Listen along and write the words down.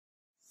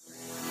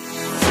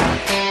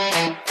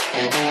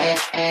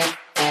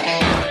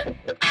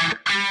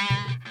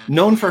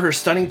Known for her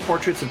stunning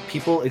portraits of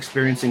people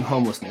experiencing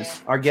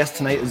homelessness, our guest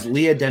tonight is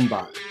Leah Den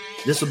Bok.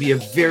 This will be a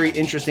very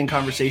interesting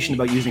conversation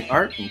about using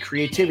art and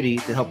creativity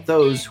to help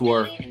those who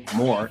are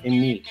more in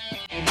need.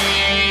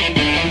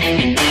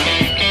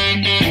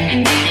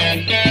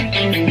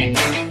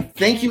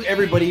 Thank you,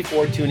 everybody,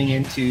 for tuning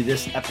into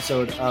this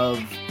episode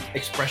of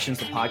Expressions,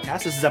 the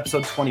podcast. This is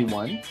episode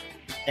 21,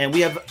 and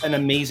we have an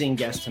amazing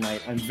guest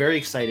tonight. I'm very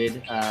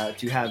excited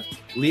to have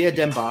Leah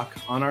Den Bok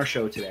on our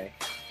show today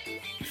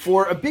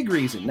for a big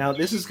reason. Now,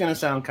 this is going to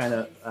sound kind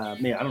of, I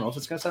don't know if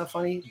it's going to sound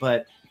funny,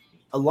 but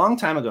a long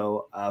time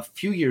ago, a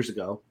few years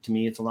ago, to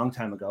me, it's a long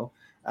time ago,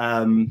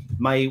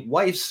 my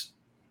wife's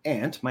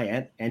aunt,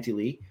 Auntie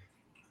Lee,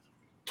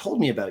 told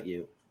me about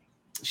you.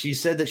 She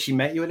said that she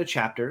met you at a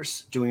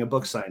Chapters doing a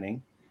book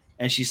signing,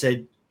 and she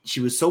said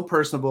she was so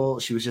personable.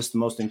 She was just the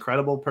most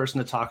incredible person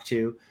to talk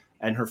to,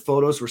 and her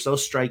photos were so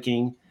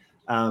striking.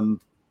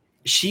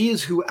 She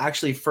is who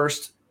actually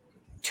first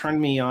turned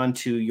me on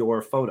to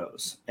your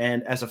photos,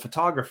 and as a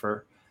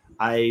photographer,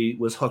 I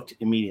was hooked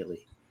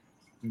immediately.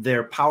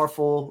 They're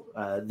powerful.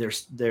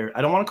 They're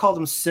I don't want to call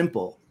them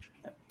simple,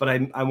 but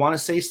I want to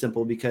say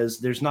simple because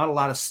there's not a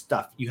lot of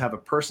stuff. You have a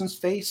person's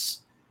face,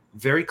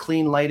 very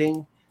clean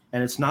lighting,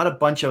 and it's not a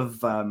bunch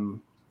of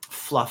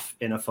fluff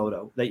in a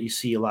photo that you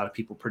see a lot of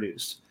people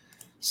produce.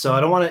 So I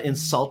don't want to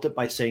insult it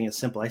by saying it's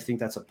simple. I think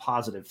that's a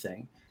positive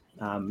thing.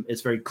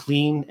 It's very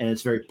clean and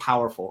it's very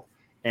powerful.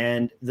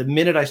 And the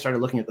minute I started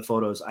looking at the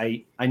photos,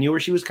 I knew where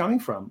she was coming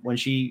from when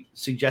she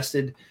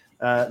suggested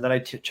that I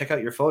check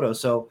out your photos.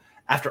 So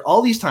after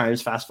all these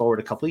times, fast forward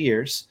a couple of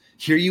years,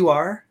 here you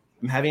are.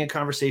 I'm having a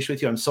conversation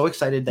with you. I'm so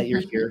excited that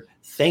you're here.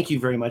 Thank you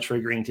very much for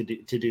agreeing to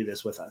do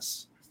this with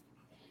us.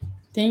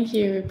 Thank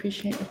you. I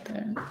appreciate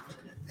that.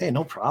 Hey,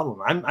 no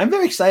problem. I'm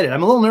very excited.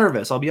 I'm a little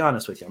nervous. I'll be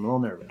honest with you. I'm a little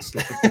nervous.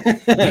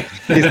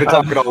 He's been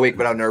talking all week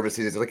about how nervous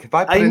he is. Like, if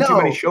I put in too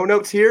many show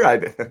notes here, I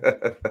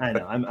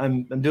know.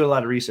 I'm doing a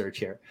lot of research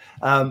here.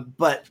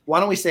 But why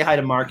don't we say hi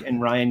to Mark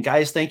and Ryan?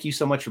 Guys, thank you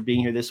so much for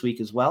being here this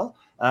week as well.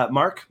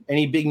 Mark,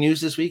 any big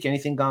news this week?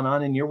 Anything gone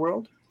on in your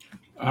world?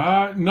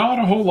 Not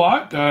a whole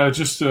lot.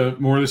 Just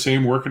more of the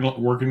same,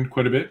 working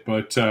quite a bit,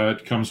 but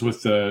it comes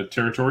with the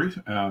territory.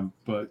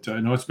 But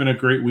no, it's been a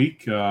great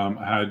week.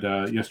 I had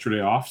yesterday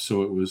off,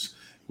 so it was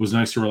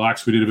nice to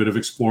relax. We did a bit of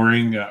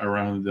exploring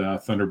around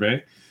Thunder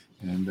Bay,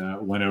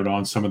 and went out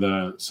on some of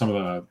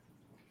the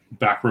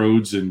back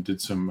roads and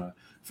did some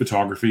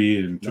photography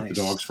and took the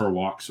dogs for a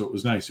walk. So it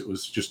was nice. It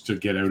was just to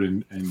get out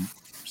and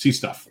see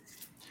stuff.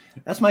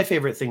 That's my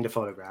favorite thing to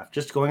photograph,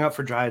 just going out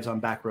for drives on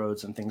back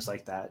roads and things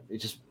like that.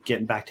 It's just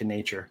getting back to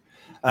nature.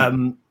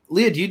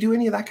 Leah, do you do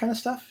any of that kind of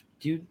stuff?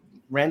 Do you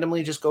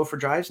randomly just go for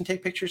drives and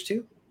take pictures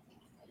too?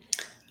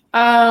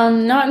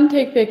 Not and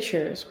take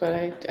pictures, but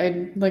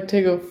I'd like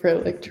to go for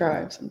like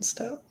drives and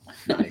stuff.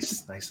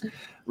 Nice.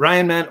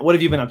 Ryan, man, what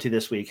have you been up to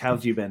this week? How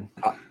have you been?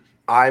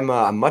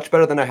 I'm much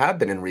better than I have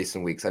been in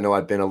recent weeks. I know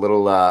I've been a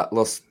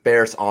little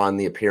sparse on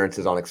the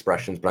appearances on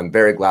Expressions, but I'm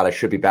very glad I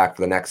should be back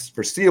for the next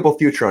foreseeable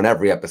future on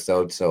every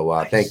episode. So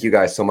nice. Thank you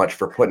guys so much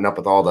for putting up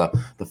with all the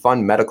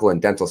fun medical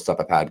and dental stuff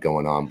I've had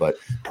going on. But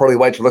Pearly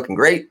Whites are looking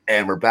great,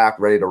 and we're back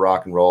ready to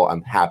rock and roll.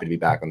 I'm happy to be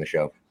back on the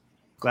show.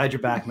 Glad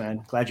you're back,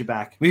 man. Glad you're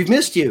back. We've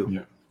missed you.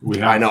 Yeah, we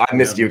have. I know. I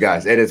missed you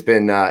guys. It has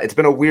been it's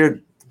been a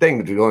weird thing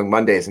to do going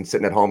Mondays and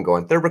sitting at home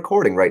going, they're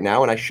recording right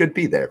now, and I should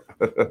be there.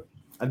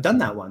 I've done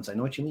that once. I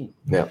know what you mean.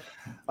 Yeah.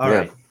 All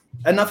right.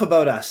 Enough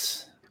about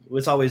us.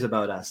 It's always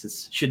about us. It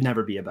should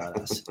never be about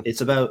us.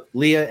 It's about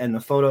Leah and the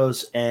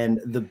photos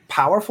and the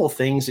powerful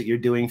things that you're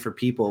doing for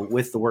people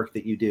with the work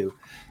that you do.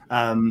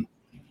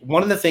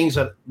 One of the things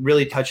that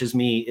really touches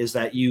me is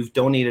that you've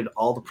donated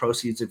all the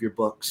proceeds of your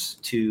books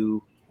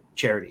to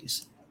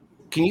charities.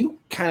 Can you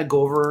kind of go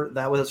over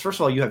that with us?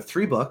 First of all, you have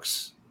 3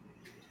 books,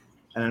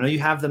 and I know you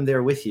have them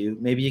there with you.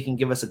 Maybe you can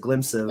give us a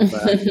glimpse of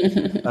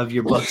of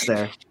your books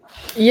there.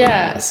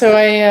 Yeah, so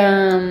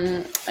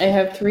I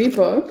have 3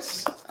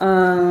 books.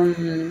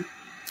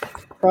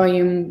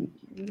 Volume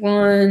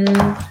 1,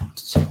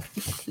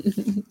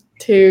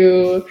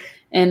 2,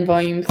 and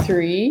Volume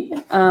 3.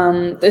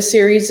 The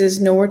series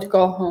is Nowhere to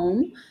Call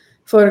Home: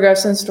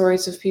 Photographs and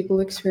Stories of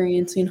People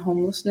Experiencing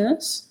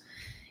Homelessness.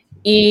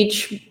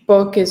 Each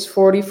book is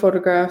 40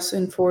 photographs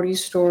and 40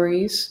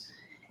 stories.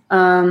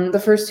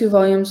 The first 2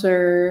 volumes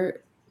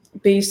are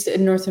based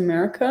in North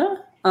America.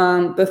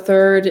 The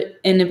third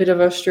in a bit of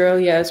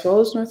Australia as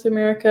well as North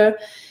America.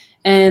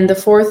 And the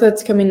 4th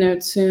that's coming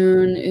out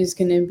soon is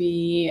going to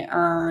be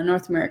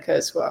North America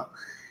as well.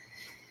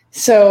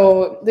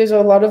 So there's a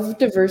lot of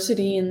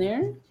diversity in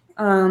there.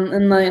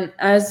 And then,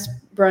 as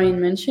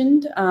Brian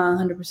mentioned,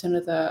 100%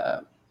 of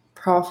the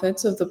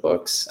profits of the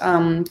books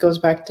goes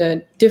back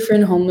to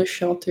different homeless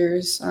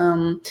shelters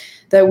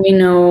that we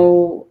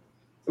know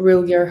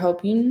really are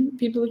helping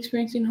people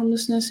experiencing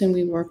homelessness, and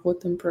we work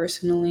with them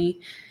personally.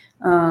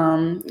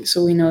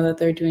 So we know that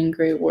they're doing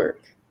great work.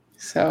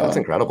 So that's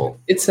incredible.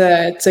 It's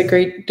a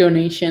great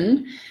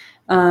donation.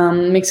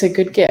 makes a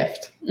good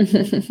gift.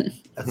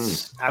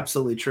 That's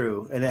absolutely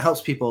true. And it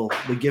helps people,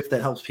 the gift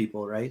that helps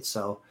people, right?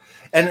 So,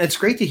 and it's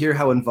great to hear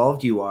how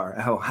involved you are,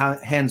 how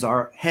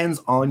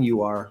hands-on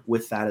you are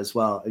with that as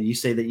well. You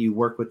say that you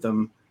work with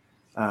them,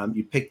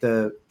 you pick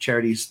the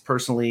charities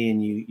personally,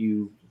 and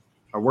you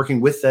are working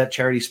with that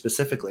charity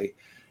specifically.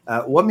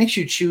 What makes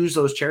you choose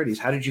those charities?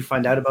 How did you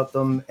find out about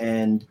them?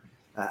 And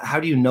how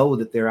do you know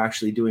that they're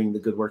actually doing the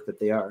good work that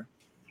they are?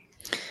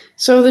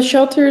 So the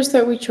shelters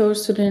that we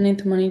chose to donate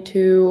the money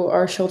to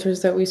are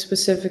shelters that we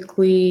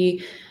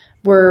specifically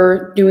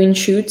were doing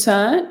shoots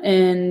at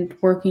and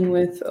working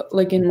with,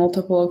 like, in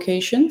multiple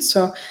locations.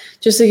 So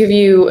just to give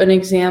you an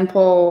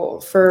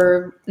example,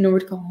 for Nowhere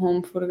to Call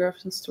Home,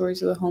 Photographs and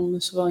Stories of the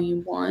Homeless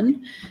Volume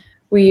 1,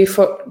 we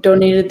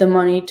donated the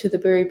money to the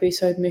Barrie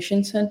Bayside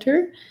Mission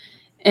Center.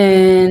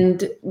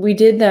 And we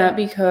did that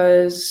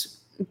because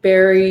the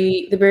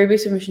Barrie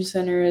Bayside Mission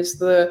Center is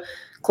the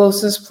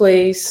closest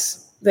place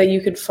that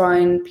you could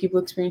find people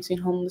experiencing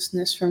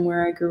homelessness from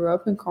where I grew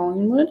up in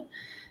Collingwood.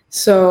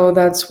 So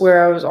that's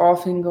where I was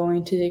often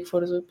going to take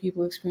photos of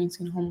people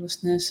experiencing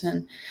homelessness.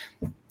 And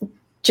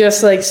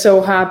just like so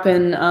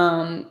happened,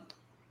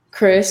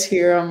 Chris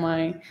here on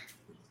my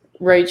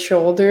right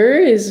shoulder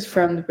is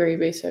from the Barrie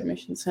Bayside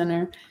Mission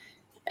Center.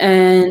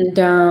 And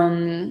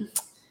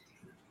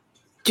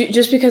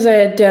just because I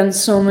had done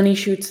so many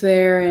shoots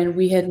there, and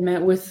we had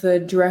met with the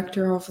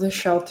director of the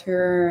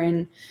shelter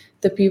and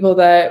the people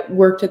that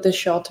worked at the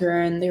shelter,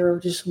 and they were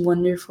just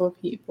wonderful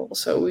people.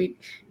 So we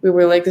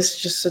were like, this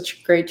is just such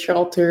a great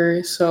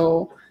shelter.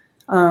 So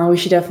we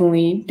should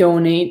definitely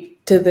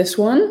donate to this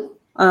one.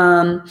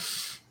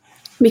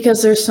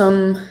 Because there's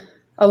a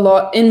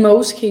lot, in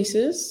most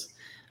cases,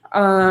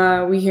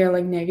 we hear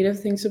like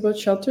negative things about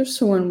shelters.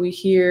 So when we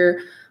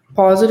hear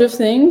positive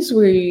things,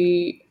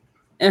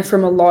 and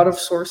from a lot of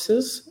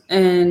sources,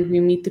 and we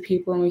meet the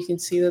people and we can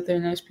see that they're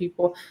nice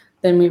people,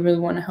 then we really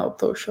want to help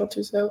those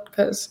shelters out,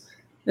 because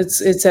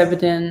it's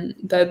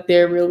evident that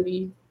they're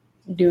really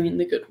doing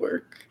the good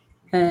work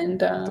and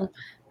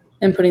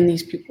putting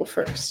these people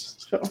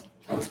first. So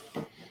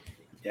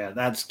yeah,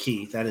 that's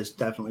key. That is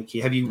definitely key.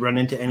 Have you run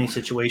into any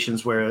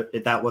situations where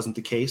that wasn't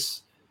the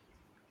case?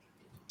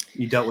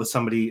 You dealt with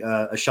somebody,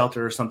 a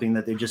shelter or something,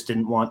 that they just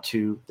didn't want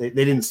to, they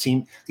didn't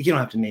seem, you don't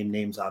have to name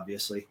names,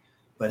 obviously,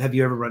 but have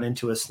you ever run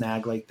into a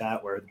snag like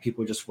that where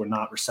people just were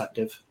not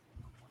receptive?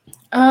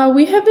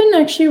 We haven't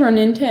actually run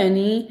into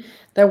any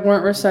that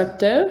weren't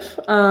receptive,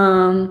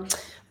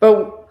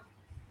 but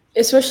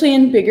especially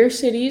in bigger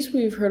cities,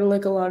 we've heard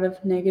like a lot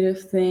of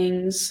negative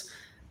things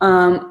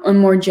on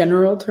more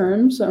general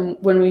terms.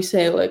 When we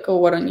say like, oh,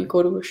 why don't you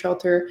go to a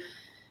shelter?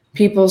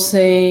 People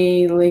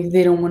say like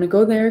they don't want to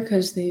go there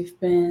because they've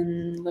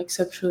been like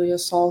sexually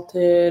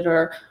assaulted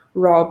or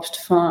robbed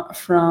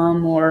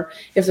from, or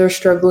if they're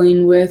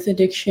struggling with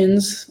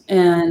addictions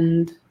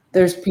and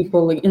there's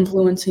people like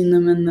influencing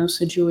them in those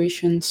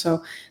situations,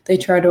 so they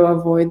try to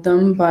avoid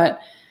them.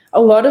 But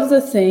a lot of the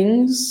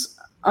things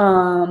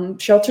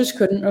shelters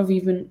couldn't have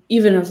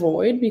even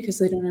avoid because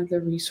they don't have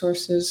the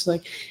resources.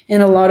 Like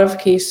in a lot of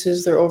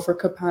cases, they're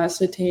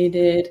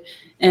overcapacitated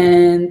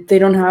and they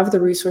don't have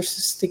the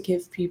resources to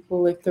give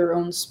people like their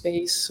own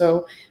space.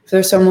 So if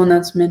there's someone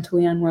that's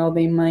mentally unwell,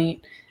 they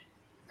might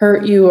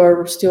hurt you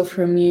or steal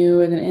from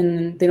you,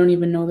 and they don't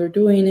even know they're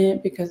doing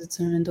it because it's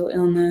a mental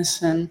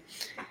illness.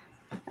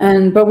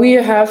 But we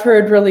have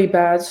heard really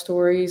bad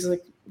stories,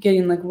 like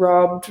getting like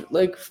robbed.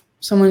 Like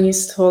someone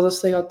used to told us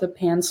they got the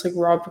pants like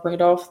robbed right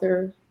off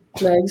their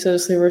legs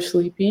as they were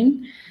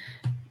sleeping.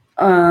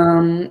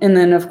 And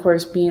then of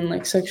course being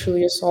like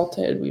sexually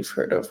assaulted, we've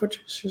heard of,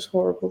 which is just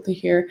horrible to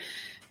hear.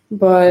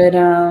 But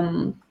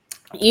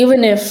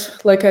even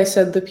if, like I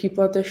said, the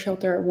people at the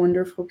shelter are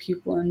wonderful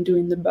people and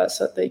doing the best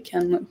that they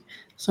can, like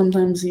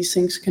sometimes these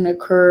things can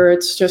occur.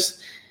 It's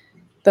just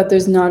that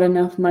there's not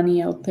enough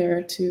money out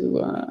there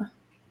to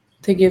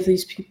give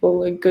these people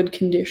like good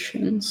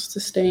conditions to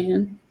stay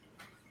in.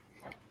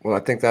 Well, I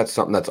think that's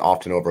something that's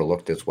often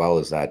overlooked as well,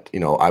 is that,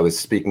 I was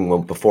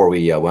speaking before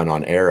we went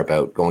on air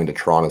about going to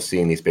Toronto,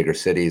 seeing these bigger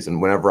cities.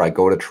 And whenever I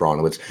go to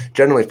Toronto, it's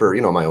generally for,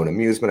 my own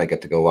amusement. I get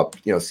to go up,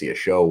 see a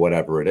show,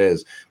 whatever it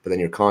is. But then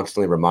you're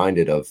constantly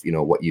reminded of,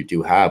 what you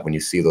do have when you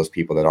see those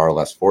people that are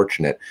less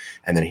fortunate.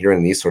 And then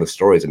hearing these sort of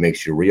stories, it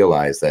makes you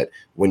realize that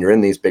when you're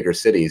in these bigger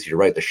cities, you're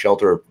right, the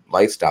shelter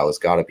lifestyle has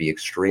got to be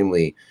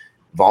extremely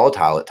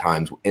volatile at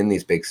times in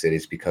these big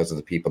cities because of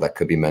the people that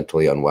could be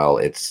mentally unwell.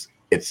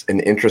 It's an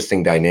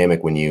interesting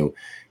dynamic when you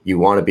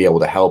want to be able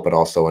to help, but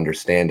also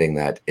understanding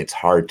that it's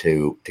hard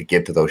to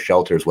give to those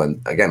shelters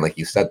when, again, like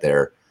you said,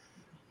 they're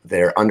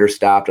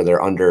understaffed or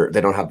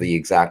they don't have the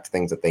exact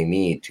things that they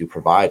need to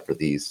provide for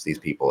these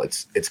people.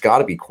 It's got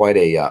to be quite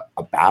a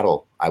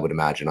battle, I would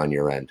imagine, on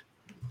your end.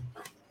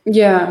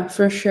 Yeah,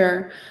 for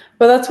sure.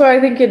 But that's why I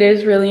think it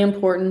is really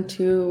important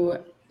to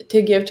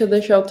give to the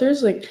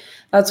shelters. Like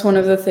that's one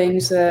of the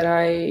things that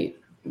I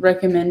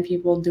recommend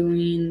people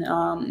doing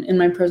in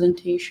my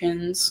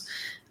presentations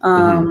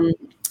and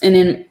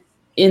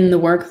in the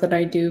work that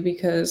I do,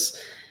 because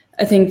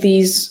I think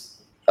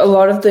these a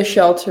lot of the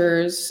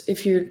shelters,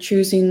 if you're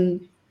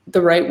choosing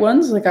the right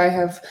ones, like I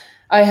have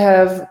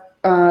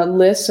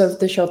lists of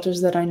the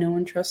shelters that I know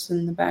and trust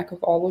in the back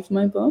of all of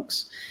my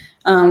books.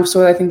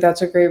 So I think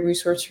that's a great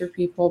resource for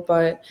people.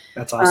 But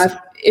That's awesome.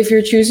 if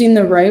you're choosing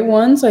the right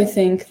ones, I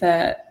think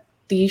that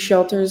these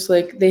shelters,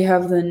 like, they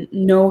have the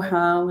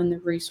know-how and the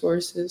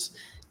resources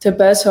to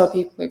best help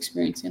people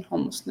experiencing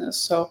homelessness.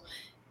 So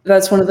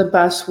that's one of the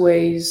best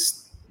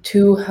ways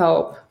to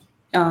help,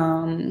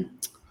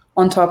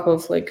 on top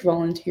of like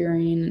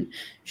volunteering and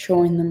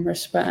showing them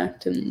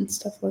respect and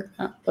stuff like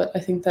that. But I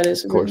think that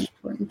is a really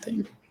important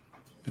thing.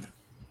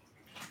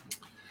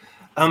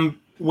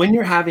 When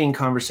you're having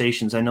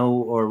conversations, I know,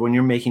 or when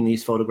you're making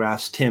these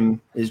photographs,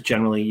 Tim is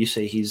generally, you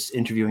say he's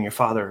interviewing, your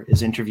father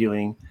is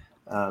interviewing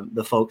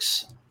the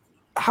folks.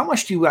 How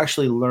much do you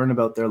actually learn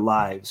about their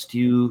lives? Do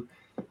you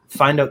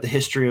find out the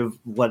history of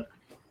what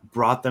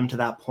brought them to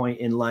that point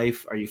in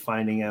life? Are you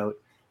finding out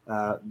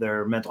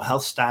their mental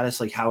health status?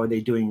 Like, how are they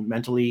doing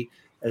mentally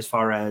as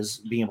far as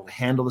being able to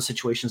handle the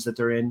situations that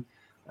they're in?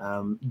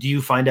 Do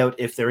you find out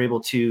if they're able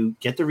to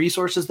get the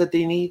resources that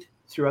they need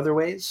through other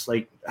ways?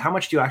 Like, how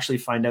much do you actually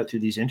find out through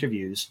these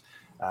interviews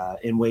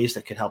in ways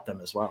that could help them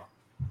as well?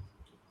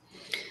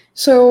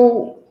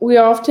 So we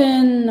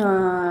often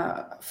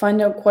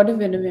find out quite a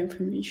bit of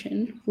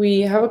information.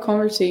 We have a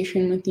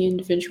conversation with the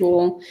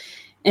individual,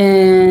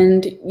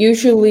 and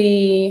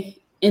usually,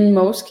 in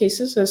most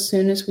cases, as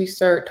soon as we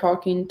start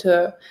talking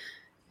to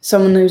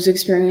someone who's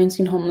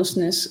experiencing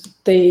homelessness,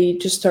 they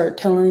just start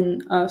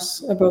telling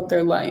us about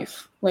their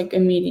life, like,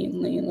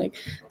 immediately. Like,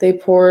 they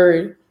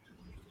pour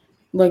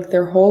like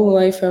their whole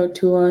life out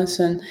to us,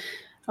 and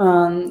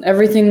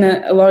everything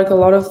that a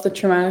lot of the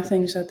traumatic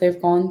things that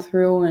they've gone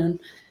through. And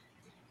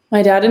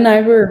my dad and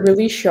I were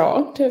really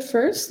shocked at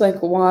first. Like,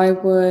 why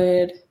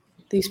would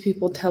these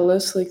people tell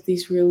us like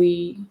these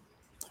really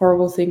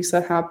horrible things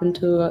that happened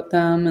to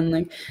them, and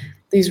like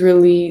these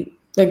really,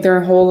 like, their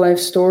whole life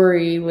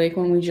story, like,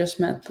 when we just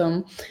met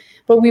them.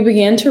 But we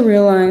began to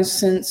realize,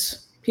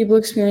 since people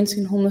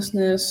experiencing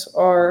homelessness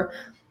are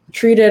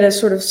treated as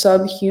sort of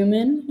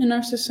subhuman in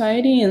our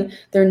society, and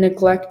they're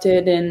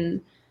neglected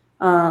and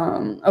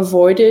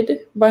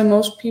avoided by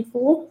most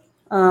people,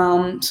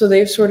 so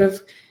they've sort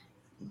of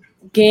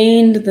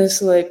gained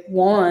this like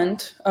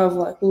want of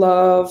like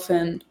love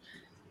and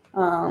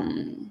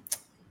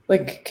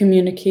like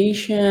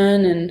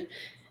communication, and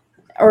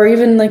or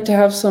even like to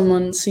have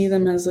someone see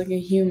them as like a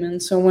human.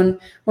 So when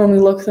we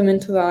look them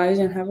into the eyes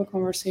and have a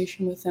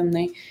conversation with them,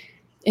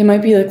 it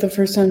might be like the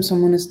first time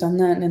someone has done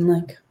that in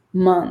like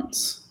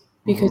months,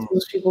 because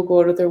most people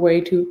go out of their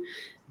way to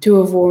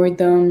avoid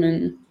them,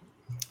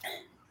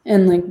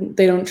 and like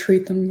they don't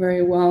treat them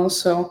very well.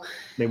 So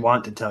They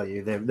want to tell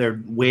you. They're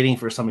waiting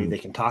for somebody they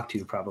can talk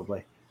to,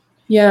 probably.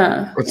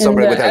 yeah, With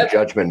somebody without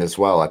judgment as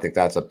well. I think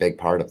that's a big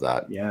part of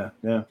that. Yeah.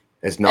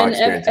 Is not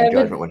experiencing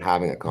judgment when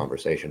having a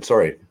conversation.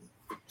 Sorry.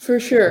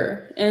 For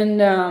sure. And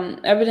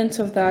evidence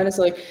of that is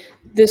like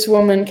this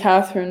woman,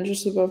 Catherine,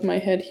 just above my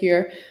head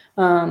here.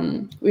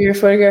 We were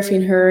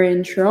photographing her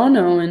in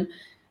Toronto, and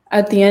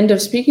at the end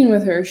of speaking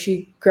with her,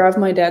 she grabbed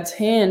my dad's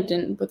hand,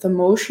 and with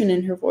emotion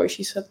in her voice,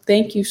 she said,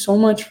 "Thank you so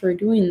much for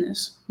doing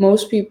this.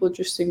 Most people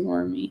just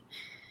ignore me."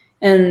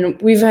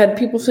 And we've had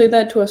people say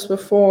that to us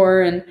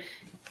before. And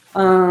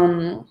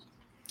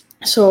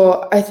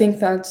so I think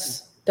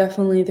that's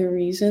definitely the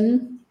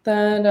reason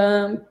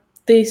that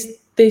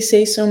they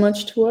say so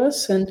much to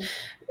us. And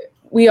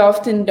we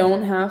often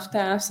don't have to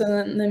ask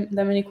them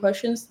that many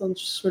questions. They'll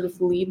just sort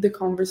of lead the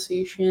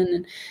conversation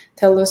and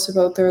tell us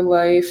about their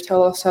life,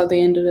 tell us how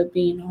they ended up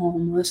being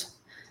homeless.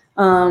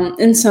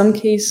 In some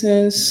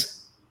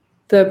cases,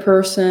 the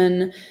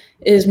person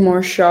is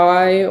more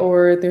shy,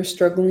 or they're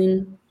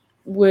struggling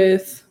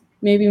with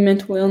maybe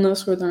mental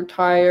illness, or they're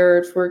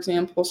tired, for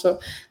example, so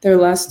they're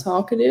less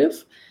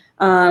talkative.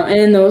 And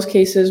in those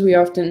cases, we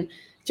often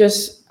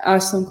just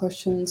ask them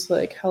questions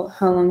like, how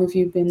long have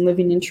you been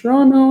living in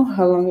Toronto?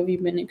 How long have you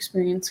been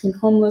experiencing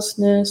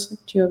homelessness?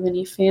 Do you have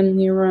any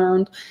family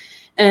around?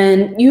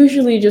 And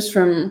usually just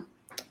from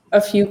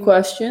a few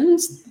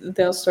questions,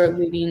 they'll start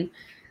leading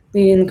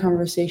the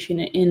conversation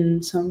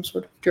in some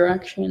sort of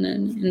direction,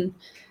 and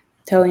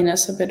telling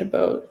us a bit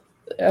about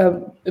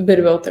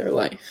their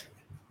life.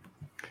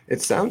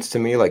 It sounds to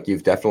me like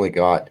you've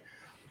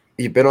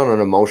been on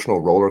an emotional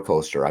roller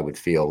coaster, I would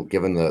feel,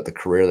 given the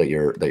career that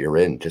you're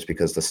in, just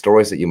because the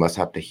stories that you must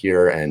have to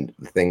hear and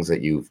the things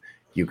that you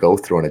go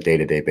through on a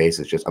day-to-day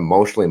basis just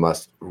emotionally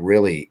must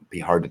really be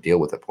hard to deal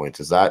with at points.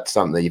 Is that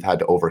something that you've had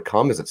to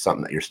overcome? Is it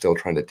something that you're still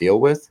trying to deal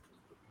with?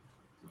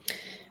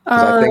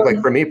 Because I think,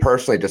 like, for me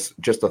personally,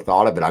 just the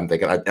thought of it, I'm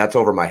thinking that's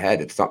over my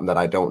head. It's something that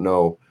I don't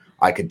know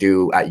I could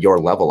do at your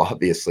level,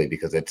 obviously,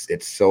 because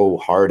it's so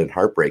hard and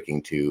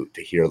heartbreaking to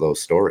hear those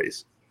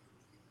stories.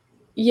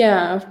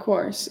 Yeah, of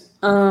course.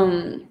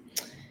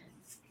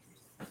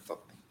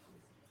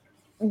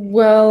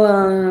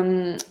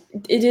 Well,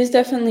 it is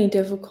definitely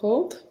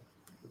difficult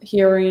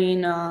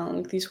hearing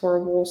like these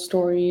horrible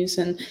stories,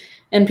 and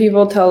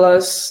people tell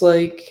us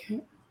like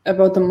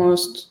about the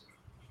most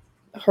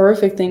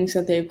horrific things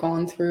that they've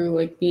gone through,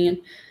 like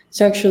being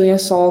sexually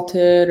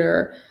assaulted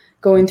or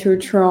going through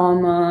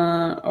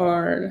trauma,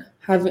 or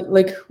having,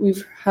 like,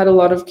 we've had a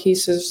lot of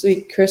cases,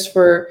 like Chris,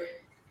 for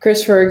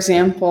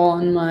example,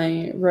 on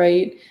my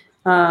right,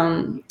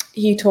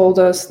 he told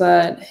us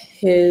that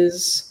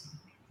his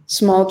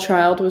small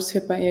child was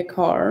hit by a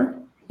car,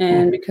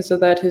 and because of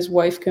that, his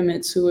wife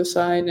commits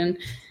suicide. And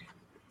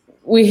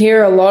we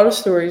hear a lot of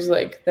stories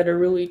like that are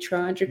really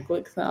tragic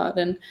like that,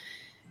 and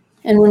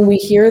when we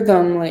hear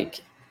them,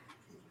 like,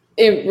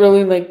 it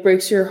really, like,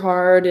 breaks your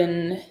heart,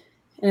 and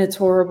it's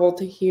horrible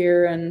to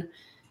hear, and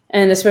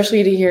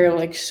especially to hear,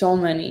 like, so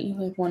many,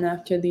 like, one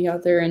after the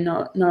other, and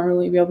not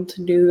really be able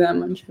to do that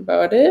much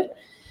about it.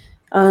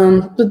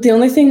 But the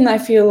only thing I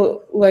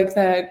feel like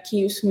that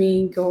keeps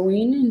me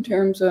going in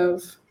terms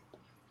of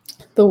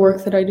the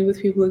work that I do with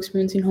people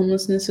experiencing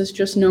homelessness is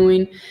just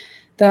knowing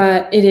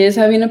that it is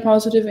having a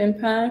positive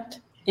impact.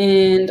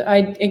 And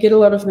I get a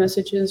lot of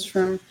messages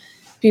from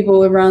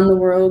people around the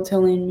world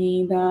telling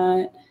me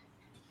that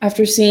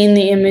after seeing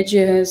the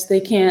images, they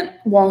can't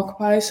walk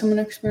by someone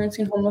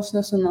experiencing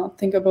homelessness and not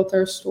think about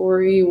their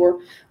story,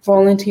 or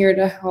volunteer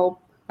to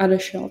help at a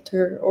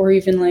shelter, or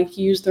even, like,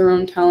 use their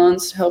own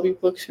talents to help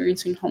people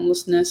experiencing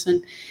homelessness.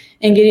 And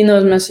getting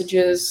those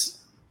messages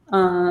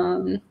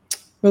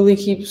really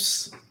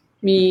keeps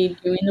me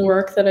doing the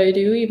work that I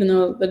do, even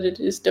though that it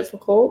is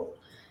difficult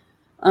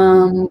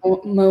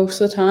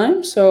most of the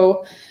time.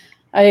 So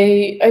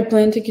I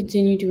plan to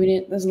continue doing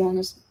it as long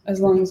as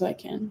I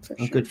can, for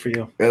sure. Good for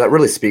you. Yeah, that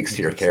really speaks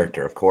to your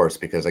character, of course,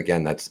 because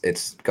again,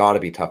 it's got to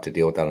be tough to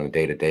deal with that on a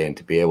day-to-day, and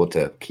to be able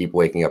to keep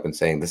waking up and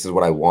saying, this is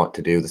what I want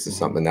to do, this is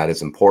something that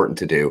is important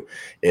to do.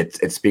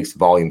 It speaks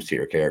volumes to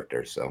your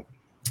character. So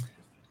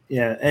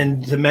yeah,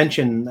 and to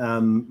mention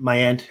my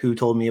aunt, who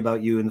told me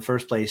about you in the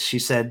first place, she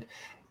said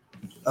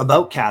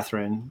about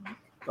Catherine,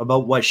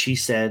 about what she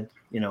said,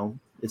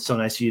 it's so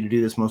nice of you to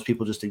do this, most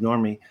people just ignore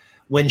me.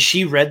 When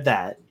she read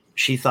that,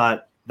 she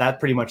thought that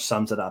pretty much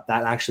sums it up.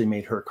 That actually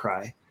made her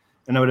cry.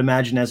 And I would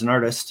imagine, as an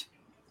artist,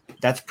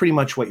 that's pretty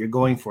much what you're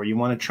going for. You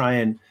want to try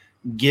and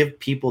give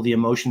people the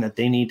emotion that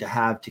they need to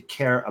have to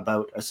care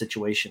about a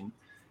situation.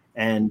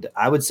 And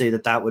I would say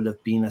that would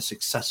have been a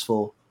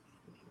successful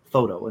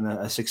photo and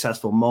a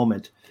successful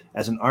moment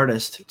as an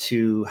artist,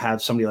 to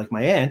have somebody like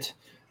my aunt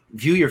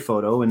view your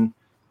photo and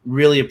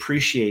really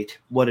appreciate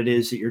what it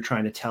is that you're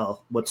trying to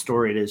tell, what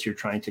story it is you're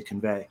trying to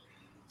convey.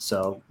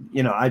 So,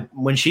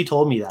 when she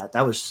told me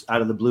that was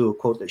out of the blue, a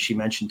quote that she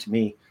mentioned to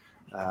me.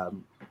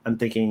 I'm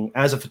thinking,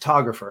 as a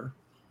photographer,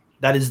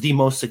 that is the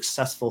most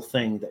successful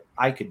thing that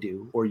I could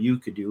do, or you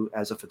could do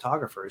as a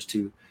photographer, is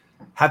to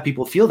have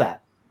people feel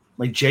that,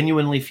 like,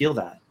 genuinely feel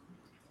that.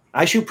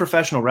 I shoot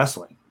professional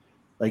wrestling.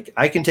 Like,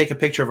 I can take a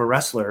picture of a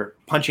wrestler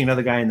punching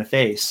another guy in the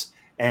face,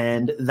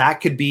 and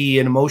that could be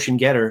an emotion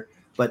getter,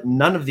 but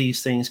none of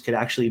these things could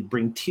actually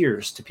bring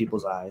tears to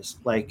people's eyes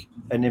like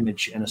an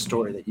image and a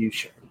story that you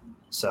shared.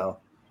 So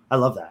I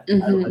love that.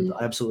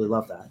 I absolutely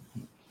love that.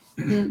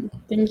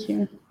 Thank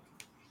you.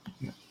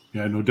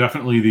 Yeah, no,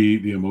 definitely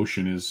the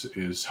emotion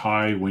is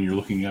high when you're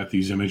looking at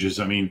these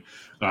images. I mean,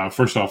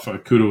 first off,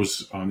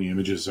 kudos on the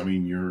images. I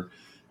mean,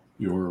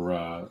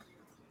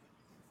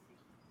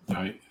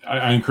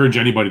 I encourage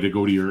anybody to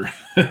go to your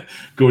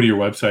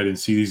website and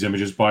see these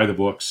images, buy the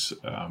books,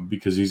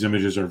 because these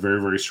images are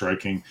very, very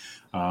striking.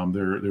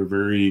 They're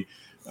very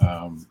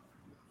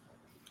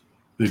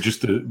they're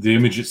just the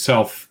image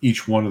itself.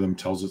 Each one of them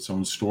tells its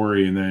own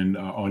story. And then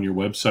on your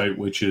website,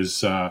 which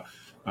is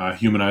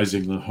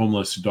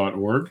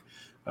humanizingthehomeless.org,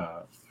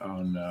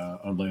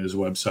 on Leah's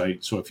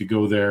website. So if you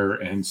go there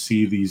and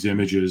see these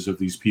images of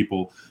these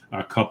people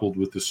coupled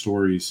with the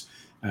stories,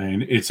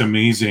 and it's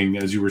amazing,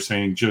 as you were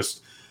saying,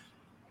 just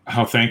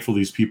how thankful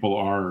these people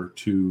are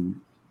to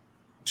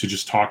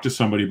just talk to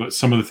somebody. But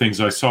some of the things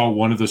I saw,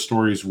 one of the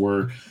stories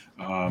where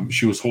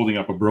she was holding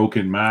up a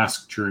broken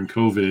mask during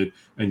COVID,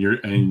 and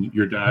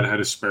your dad had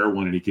a spare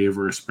one, and he gave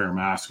her a spare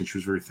mask, and she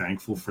was very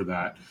thankful for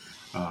that.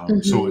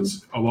 So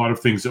it's a lot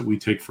of things that we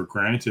take for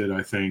granted,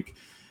 I think,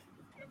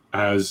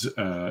 as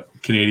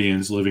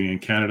Canadians living in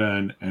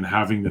Canada, and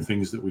having the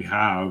things that we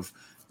have,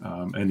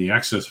 and the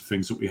excess of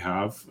things that we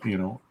have.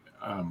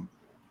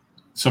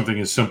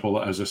 Something as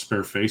simple as a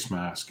spare face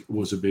mask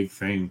was a big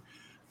thing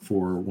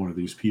for one of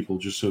these people,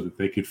 just so that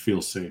they could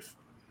feel safe.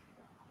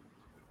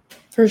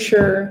 For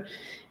sure.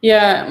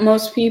 Yeah,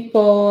 most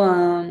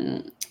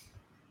people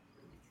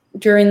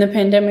during the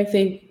pandemic,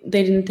 they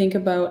didn't think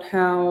about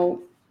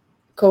how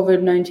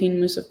COVID-19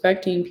 was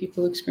affecting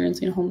people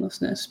experiencing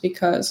homelessness,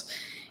 because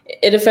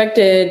it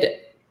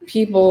affected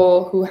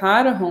people who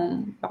had a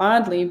home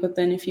badly. But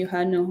then if you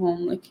had no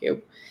home, like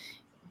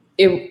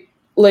it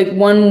like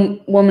one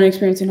woman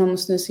experiencing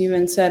homelessness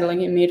even said, like,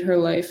 it made her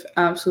life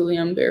absolutely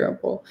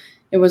unbearable.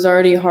 It was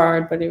already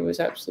hard, but it was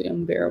absolutely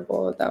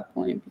unbearable at that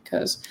point,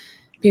 because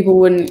people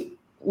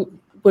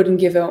wouldn't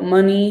give out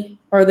money,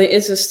 or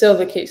this is still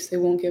the case. They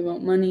won't give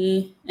out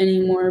money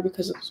anymore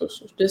because of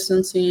social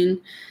distancing.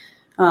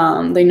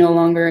 They no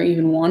longer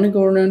even want to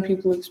go around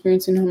people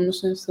experiencing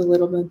homelessness the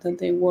little bit that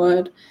they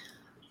would.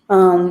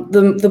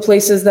 The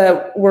places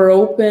that were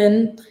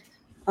open,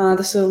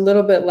 this is a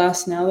little bit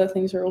less now that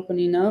things are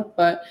opening up,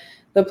 but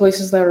the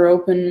places that are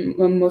open,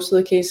 in most of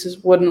the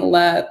cases, wouldn't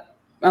let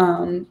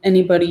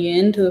anybody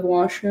into the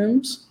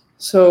washrooms.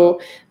 So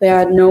they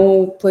had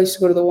no place to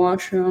go to the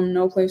washroom,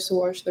 no place to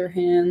wash their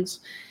hands,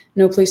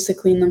 no place to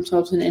clean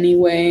themselves in any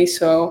way.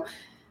 So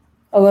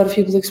a lot of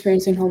people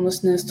experiencing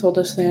homelessness told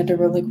us they had to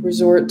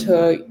resort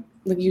to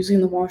like using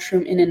the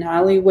washroom in an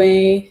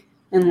alleyway,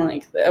 and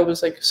like that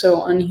was like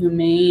so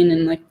unhumane,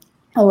 and like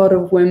a lot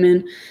of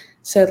women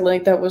said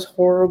like that was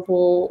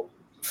horrible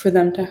for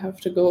them to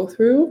have to go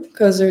through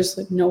because there's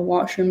like no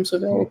washrooms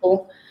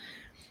available.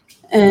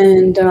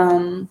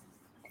 And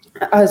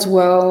as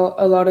well,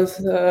 a lot of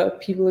the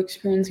people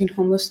experiencing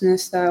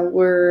homelessness that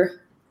were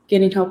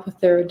getting help with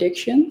their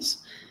addictions,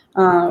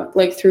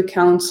 like through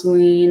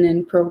counseling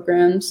and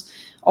programs,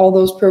 all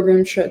those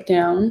programs shut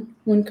down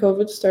when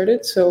COVID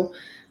started. So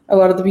a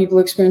lot of the people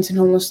experiencing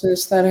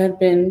homelessness that had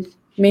been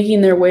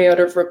making their way out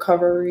of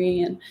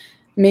recovery and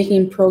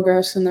making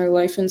progress in their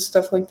life and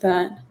stuff like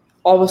that,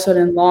 all of a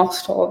sudden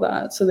lost all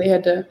that. So they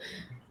had to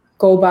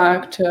go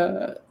back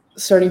to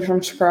starting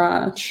from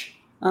scratch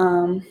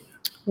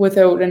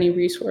without any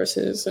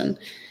resources. And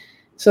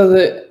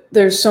so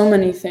there's so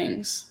many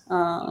things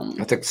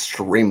That's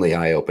extremely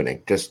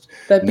eye-opening. Just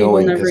that people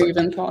knowing, never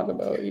even thought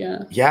about.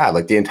 Yeah,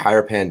 like the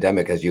entire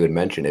pandemic, as you had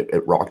mentioned,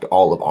 it rocked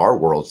all of our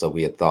worlds that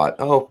we had thought,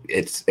 oh,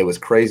 it was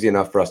crazy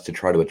enough for us to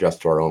try to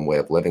adjust to our own way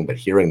of living. But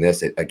hearing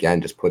this, it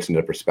again just puts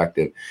into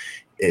perspective.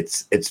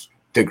 It's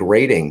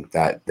degrading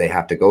that they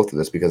have to go through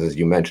this because, as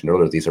you mentioned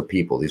earlier, these are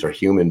people, these are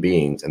human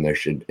beings, and they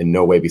should in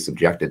no way be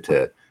subjected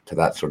to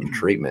that sort of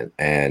treatment.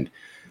 And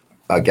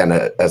again,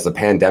 as the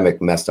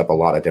pandemic messed up a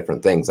lot of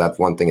different things, that's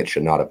one thing it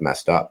should not have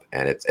messed up.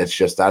 And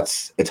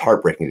it's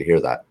heartbreaking to hear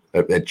that.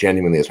 It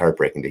genuinely is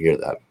heartbreaking to hear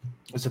that.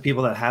 It's the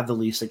people that have the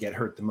least that get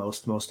hurt the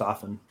most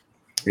often.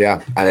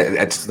 Yeah, and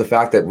it's the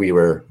fact that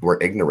we're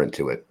ignorant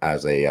to it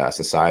as a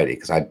society.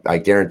 Because I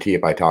guarantee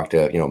if I talk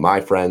to my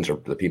friends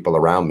or the people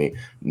around me,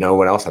 no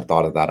one else had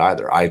thought of that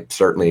either. I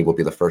certainly will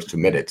be the first to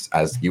admit it.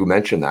 As you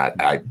mentioned that,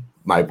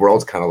 my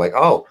world's kind of like,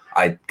 oh,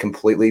 I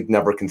completely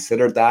never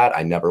considered that.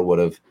 I never would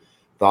have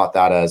thought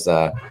that as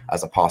a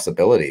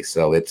possibility.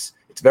 So it's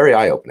very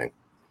eye-opening.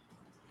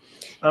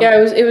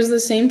 Yeah, it was the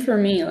same for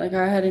me. Like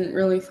I hadn't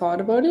really thought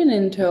about it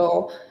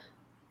until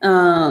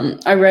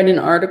I read an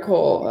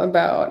article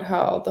about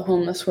how the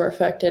homeless were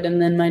affected, and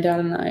then my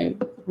dad and I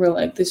were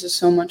like, this is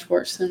so much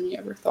worse than we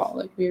ever thought.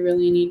 Like we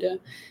really need to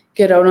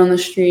get out on the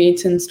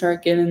streets and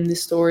start getting the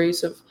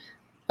stories of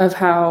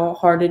how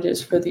hard it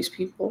is for these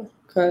people,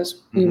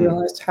 because we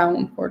realized how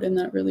important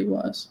that really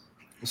was.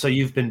 So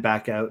you've been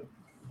back out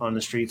on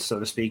the streets, so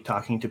to speak,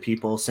 talking to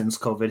people since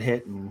COVID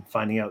hit and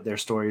finding out their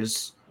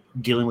stories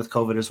dealing with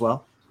COVID as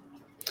well?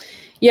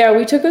 Yeah,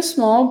 we took a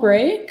small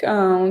break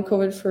when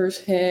COVID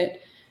first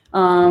hit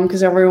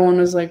because everyone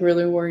was like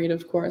really worried,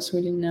 of course.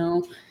 We didn't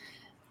know.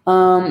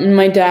 And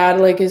my dad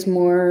is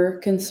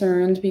more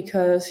concerned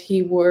because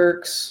he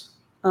works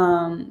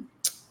in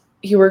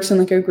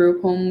like a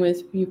group home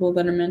with people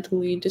that are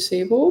mentally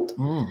disabled.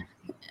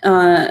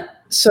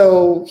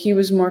 So he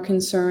was more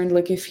concerned,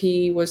 like if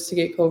he was to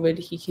get COVID,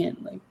 he can't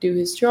do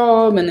his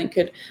job, and it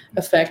could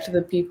affect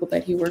the people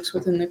that he works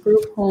with in the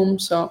group home.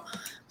 So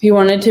he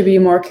wanted to be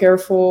more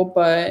careful,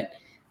 but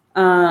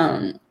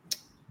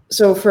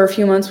so for a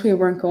few months we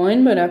weren't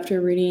going. But after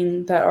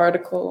reading that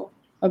article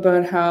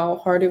about how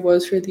hard it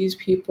was for these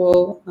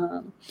people,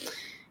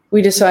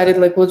 we decided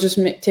we'll just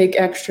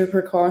take extra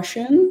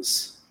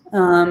precautions.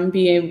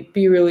 Be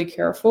really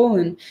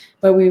careful,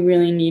 but we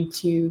really need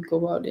to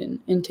go out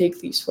and take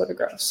these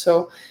photographs.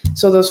 So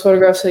those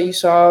photographs that you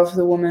saw of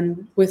the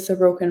woman with the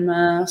broken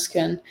mask,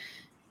 and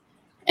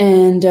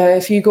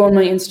if you go on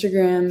my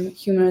Instagram,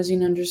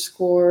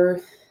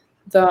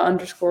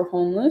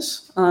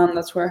 humanizing_the_homeless,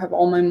 that's where I have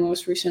all my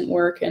most recent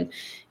work, and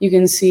you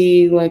can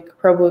see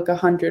probably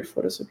 100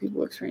 photos of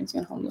people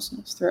experiencing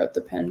homelessness throughout the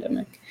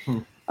pandemic.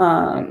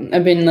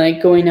 I've been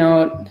going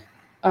out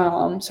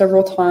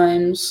several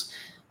times.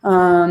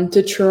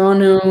 To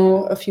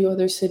Toronto, a few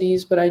other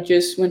cities, but I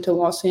just went to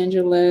Los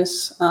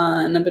Angeles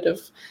and a bit of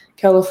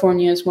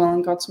California as well,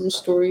 and got some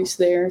stories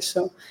there.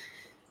 So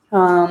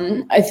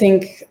I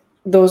think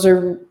those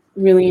are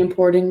really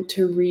important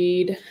to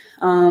read.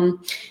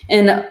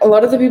 And a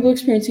lot of the people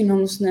experiencing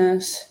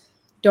homelessness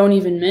don't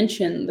even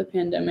mention the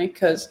pandemic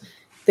because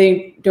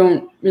they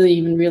don't really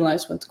even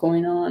realize what's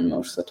going on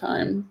most of the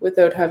time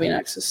without having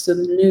access to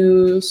the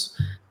news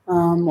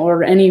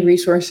or any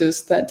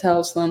resources that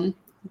tells them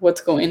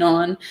what's going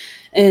on.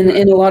 And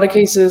in a lot of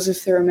cases,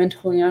 if they're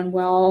mentally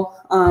unwell,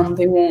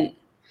 they won't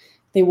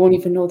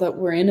even know that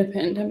we're in a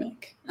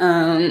pandemic.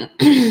 So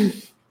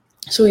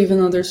even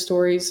though there's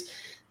stories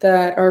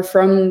that are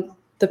from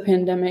the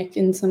pandemic,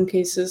 in some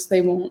cases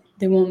they won't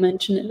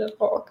mention it at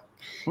all,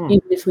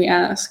 even if we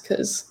ask,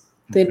 because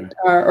they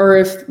are, or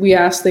if we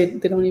ask, they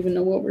don't even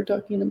know what we're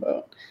talking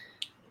about.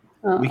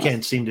 We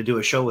can't seem to do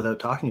a show without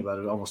talking about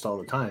it almost all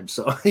the time.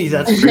 So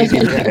that's crazy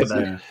to think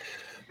about.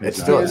 It's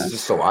Exactly.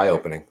 just so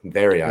eye-opening,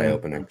 very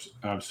eye-opening.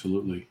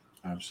 Absolutely.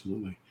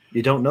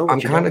 You don't know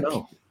what you don't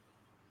know.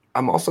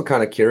 I'm also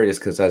kind of curious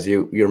because as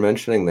you're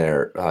mentioning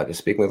there, just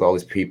speaking with all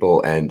these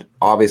people, and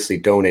obviously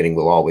donating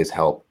will always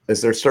help.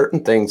 Is there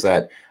certain things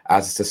that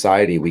as a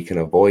society we can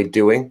avoid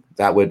doing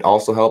that would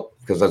also help?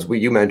 Because as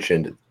you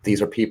mentioned,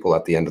 these are people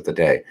at the end of the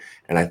day.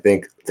 And I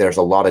think there's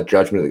a lot of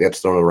judgment that gets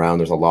thrown around.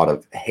 There's a lot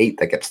of hate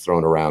that gets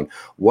thrown around.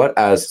 What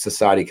as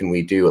society can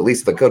we do, at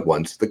least the good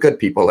ones, the good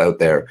people out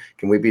there,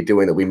 can we be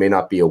doing that we may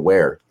not be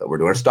aware that we're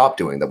doing, or stop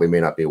doing that we may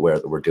not be aware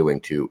that we're doing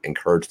to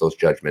encourage those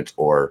judgments?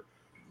 Or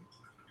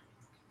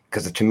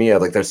because to me,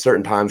 like there's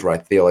certain times where I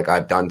feel like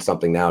I've done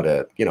something now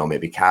to,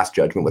 maybe cast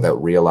judgment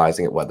without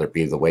realizing it, whether it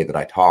be the way that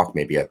I talk,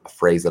 maybe a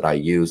phrase that I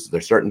use.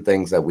 There's certain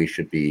things that we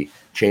should be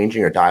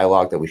changing or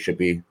dialogue that we should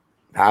be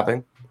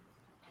having.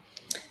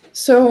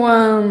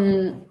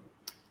 So,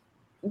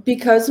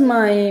 because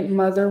my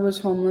mother was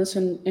homeless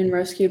and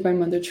rescued by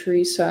Mother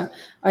Teresa,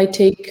 I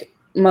take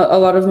a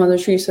lot of Mother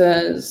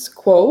Teresa's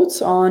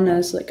quotes on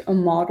as like a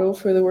motto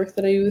for the work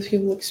that I do with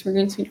people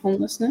experiencing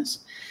homelessness.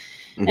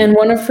 Mm-hmm. And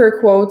one of her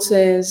quotes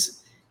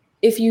is,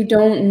 "If you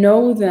don't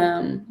know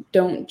them,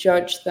 don't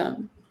judge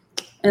them."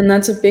 And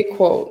that's a big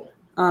quote,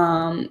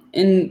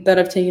 and that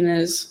I've taken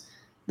as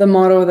the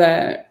motto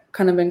that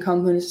kind of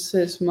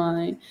encompasses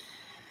my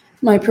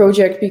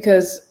project,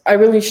 because I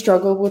really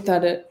struggled with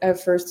that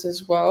at first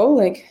as well.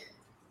 Like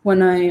when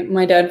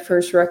my dad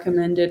first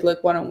recommended,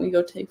 like, why don't we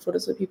go take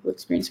photos of people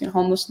experiencing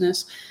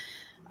homelessness?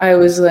 I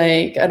was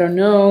like, I don't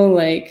know,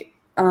 like,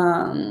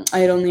 I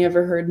had only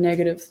ever heard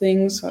negative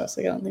things, so I was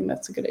like, I don't think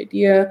that's a good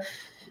idea.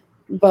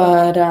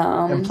 But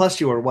and plus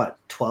you were what,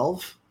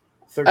 12?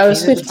 13 I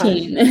was at the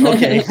time? 15.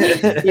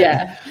 Okay.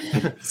 Yeah.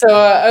 So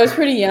I was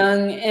pretty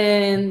young,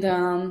 and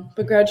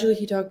but gradually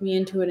he talked me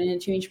into it, and it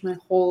changed my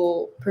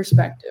whole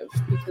perspective,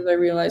 because I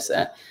realized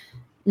that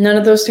none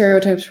of those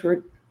stereotypes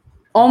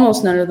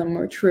almost none of them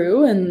were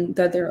true, and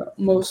that they're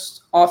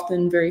most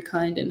often very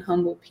kind and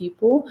humble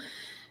people.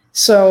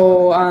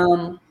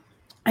 So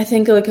I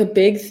think like a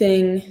big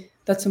thing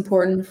that's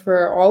important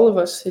for all of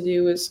us to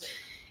do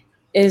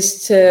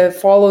is to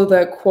follow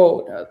that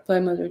quote by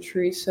Mother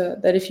Teresa,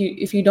 that if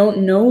you don't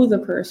know the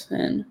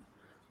person,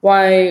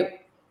 why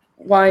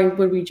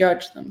would we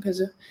judge them?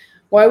 Because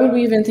why would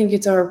we even think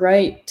it's our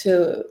right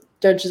to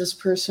judge this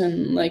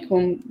person, like,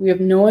 when we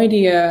have no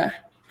idea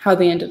how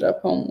they ended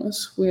up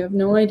homeless? We have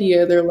no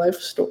idea their life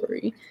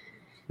story.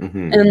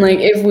 Mm-hmm. And like,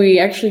 if we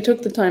actually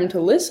took the time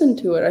to listen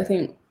to it, I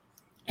think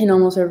in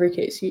almost every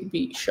case you'd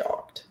be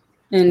shocked.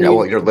 And yeah,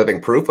 well, you're living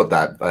proof of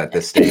that at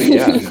this stage.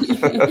 Yeah.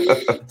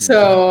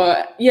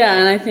 So yeah,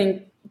 and I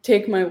think,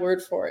 take my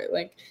word for it,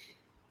 like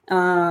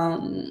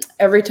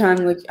every time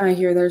like I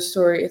hear their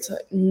story, it's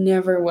like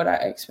never what I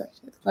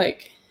expected.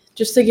 Like,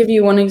 just to give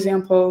you one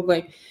example,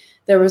 like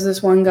there was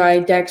this one guy,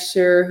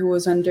 Dexter, who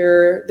was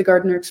under the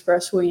Gardiner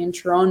Expressway in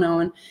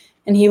Toronto,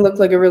 and he looked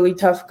like a really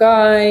tough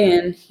guy,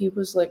 and he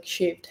was like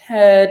shaved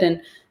head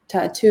and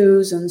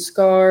tattoos and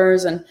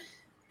scars, and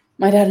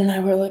my dad and I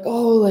were like,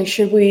 oh, like,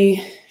 should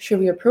we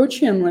approach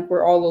him? Like,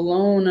 we're all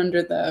alone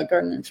under the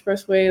Gardiner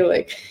Expressway.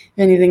 Like, if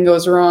anything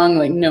goes wrong,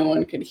 like, no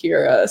one could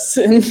hear us.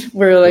 And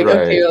we're like, Right.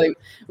 okay, like,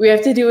 we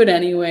have to do it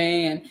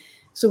anyway. And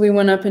so we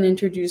went up and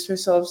introduced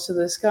ourselves to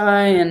this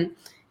guy, and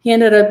he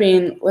ended up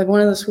being like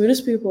one of the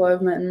sweetest people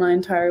I've met in my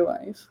entire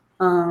life.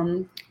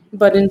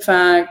 But in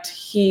fact,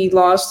 he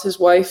lost his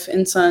wife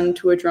and son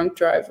to a drunk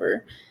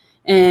driver,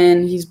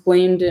 and he's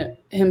blamed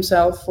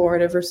himself for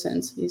it ever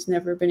since. He's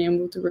never been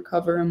able to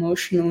recover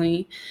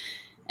emotionally.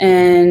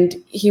 And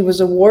he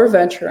was a war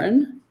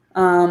veteran,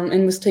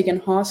 and was taken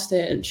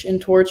hostage and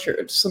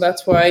tortured. So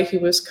that's why he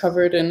was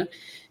covered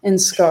in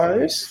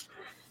scars.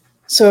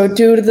 So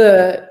due to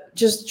the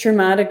just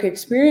traumatic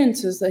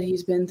experiences that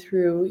he's been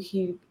through,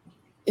 he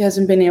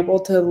hasn't been able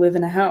to live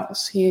in a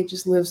house. He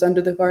just lives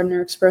under the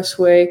Gardiner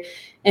Expressway.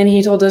 And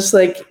he told us,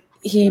 like,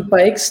 he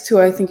bikes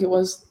to, I think it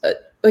was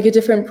like a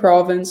different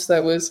province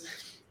that was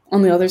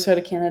on the other side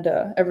of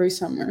Canada every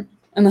summer.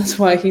 And that's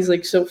why he's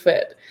like so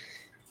fit.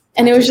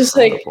 And That's it was just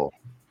incredible.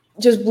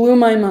 like, just blew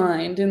my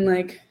mind. And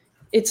like,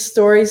 it's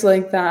stories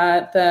like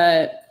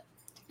that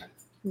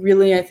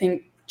really, I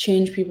think,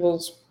 change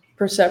people's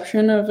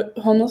perception of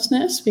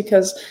homelessness,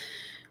 because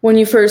when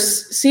you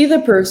first see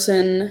the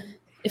person,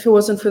 if it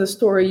wasn't for the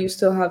story, you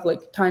still have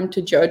like time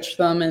to judge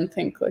them and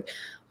think like,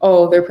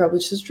 oh, they're probably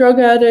just a drug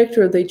addict,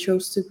 or they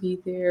chose to be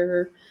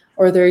there,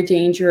 or they're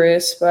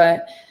dangerous.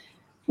 But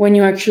when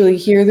you actually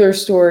hear their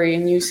story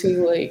and you see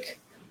like,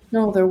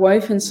 no, their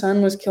wife and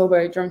son was killed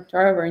by a drunk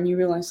driver, and you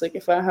realize, like,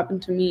 if that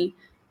happened to me,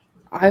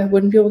 I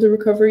wouldn't be able to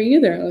recover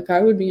either. Like,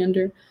 I would be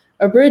under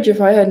a bridge if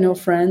I had no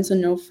friends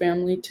and no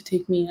family to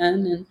take me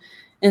in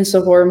and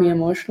support me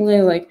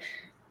emotionally. Like,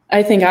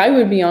 I think I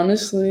would be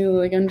honestly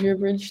like under a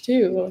bridge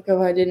too, like if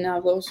I didn't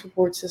have those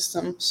support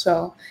systems.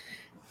 So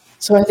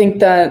I think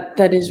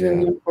that is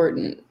really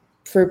important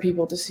for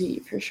people to see,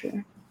 for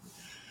sure.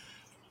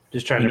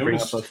 Just trying to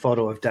bring up a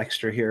photo of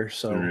Dexter here.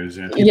 So There is,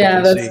 yeah,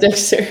 that's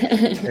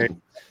Dexter.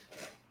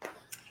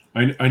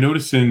 I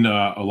noticed in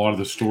a lot of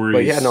the stories.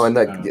 But yeah, no, and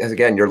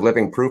again, you're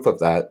living proof of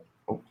that.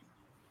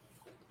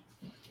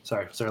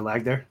 Sorry, is there a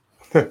lag there?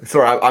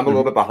 Sorry, I'm a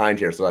little bit behind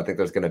here, so I think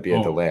there's going to be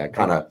a delay. I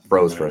kind of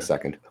froze for a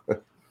second.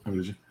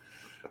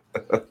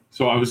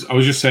 So I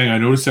was just saying, I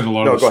noticed in a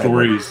lot of the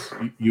stories,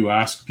 you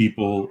ask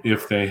people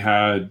if they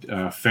had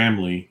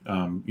family.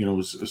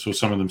 So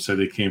some of them said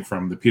they came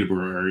from the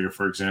Peterborough area,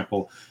 for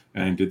example,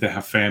 and did they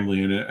have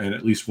family? And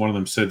at least one of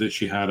them said that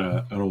she had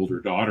an older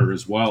daughter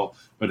as well,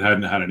 but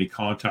hadn't had any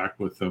contact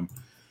with them.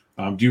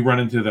 Do you run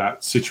into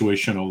that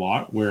situation a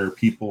lot where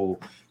people,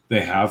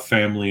 they have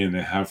family and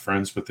they have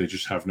friends, but they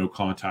just have no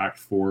contact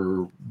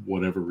for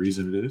whatever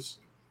reason it is?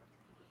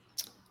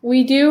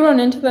 We do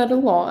run into that a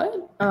lot,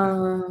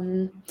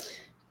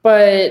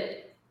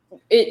 but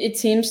it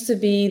seems to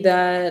be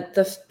that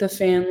the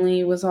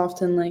family was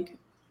often like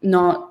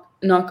not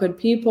good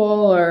people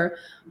or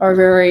are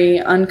very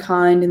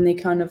unkind, and they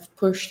kind of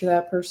pushed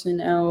that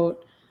person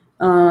out,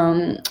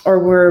 or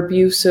were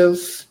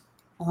abusive.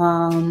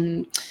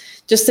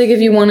 Just to give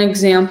you one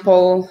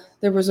example,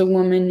 there was a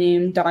woman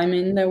named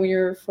Diamond that we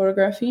were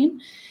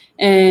photographing,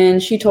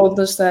 and she told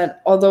us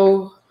that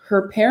although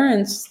her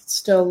parents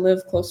still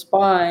live close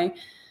by,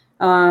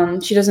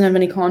 she doesn't have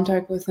any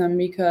contact with them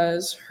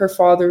because her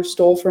father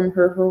stole from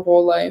her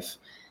whole life,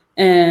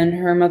 and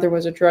her mother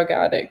was a drug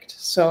addict.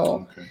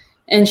 So,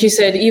 and she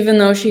said even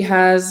though she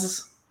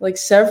has like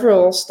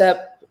several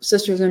step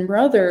sisters and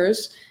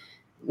brothers,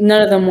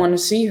 none of them want to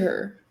see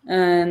her,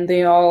 and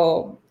they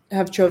all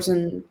have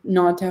chosen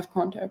not to have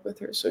contact with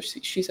her. So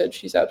she said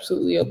she's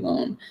absolutely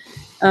alone.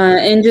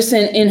 And just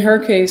in her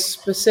case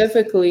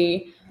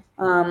specifically,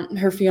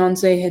 her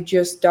fiance had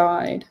just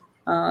died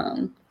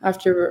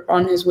after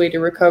on his way to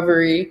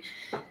recovery.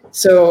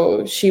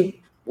 So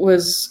she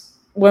was,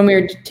 when we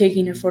were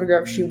taking her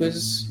photograph, she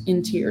was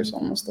in tears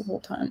almost the whole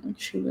time. Like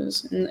she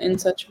was in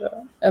such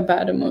a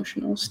bad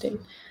emotional state.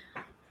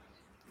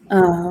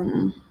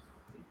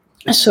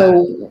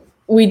 So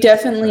we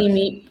definitely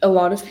meet a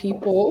lot of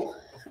people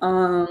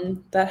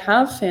that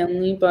have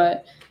family,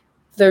 but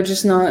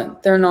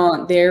they're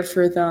not there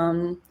for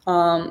them.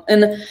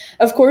 And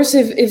of course,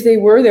 if they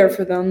were there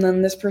for them,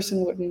 then this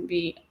person wouldn't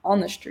be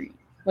on the street.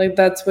 Like,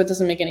 that's what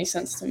doesn't make any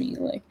sense to me.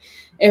 Like,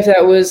 if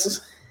that was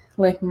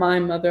like my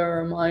mother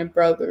or my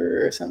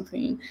brother or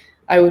something,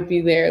 I would be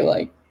there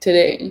like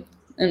today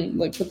and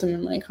like put them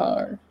in my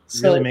car.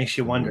 So, really makes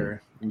you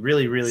wonder.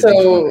 Really, really.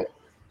 So,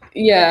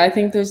 yeah, I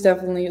think there's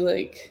definitely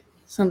like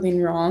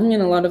something wrong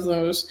in a lot of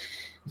those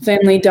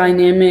family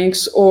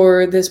dynamics,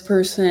 or this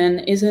person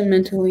isn't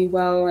mentally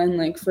well, and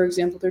like, for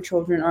example, their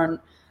children aren't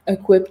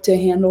equipped to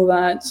handle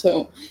that.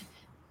 So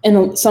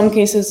in some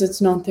cases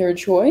it's not their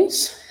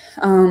choice,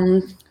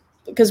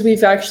 because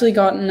we've actually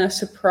gotten a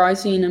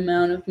surprising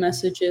amount of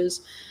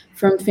messages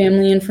from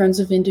family and friends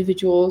of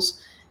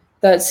individuals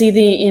that see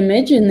the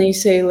image and they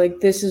say like,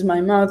 this is my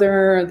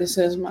mother, or this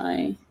is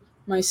my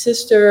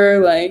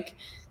sister, like,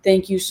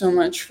 thank you so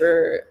much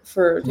for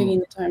taking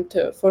the time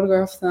to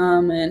photograph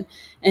them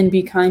and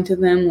be kind to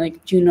them.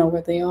 Like, do you know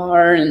where they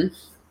are? And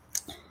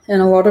a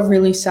lot of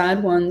really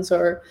sad ones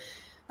are,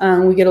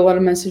 we get a lot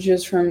of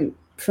messages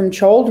from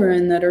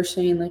children that are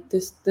saying like,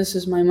 this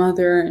is my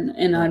mother,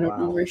 and I don't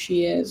know where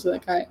she is.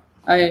 Like,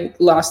 I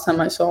last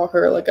time I saw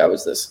her, like, I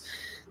was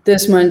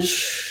this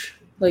much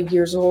like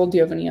years old. Do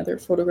you have any other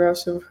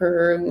photographs of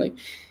her? And like,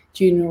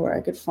 do you know where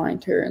I could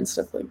find her and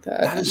stuff like that?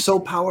 That is so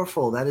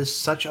powerful. That is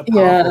such a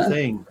powerful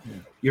thing.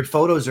 Your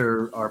photos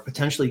are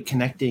potentially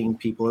connecting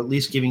people, at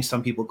least giving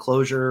some people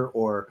closure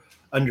or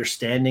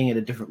understanding at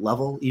a different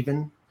level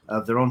even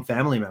of their own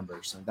family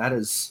members. And that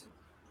is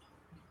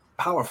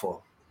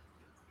powerful.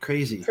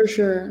 Crazy. For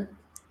sure.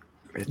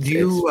 It's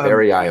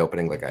very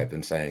eye-opening, like I've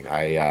been saying.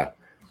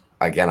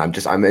 Again,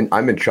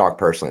 I'm in shock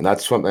personally. And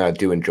that's something I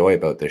do enjoy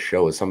about this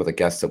show, is some of the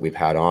guests that we've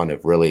had on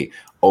have really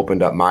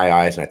opened up my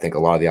eyes, and I think a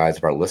lot of the eyes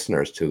of our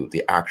listeners, to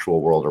the actual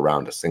world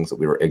around us, things that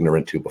we were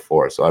ignorant to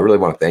before. So I really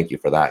want to thank you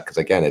for that, because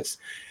again,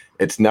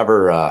 it's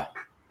never a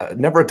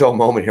dull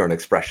moment here in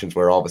Expressions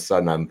where all of a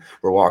sudden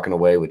we're walking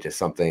away with just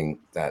something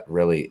that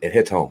really it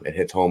hits home. It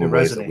hits home in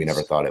ways that we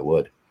never thought it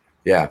would.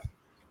 Yeah.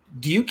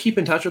 Do you keep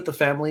in touch with the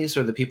families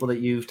or the people that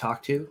you've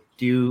talked to?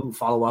 Do you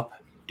follow up,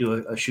 do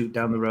a shoot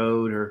down the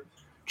road, or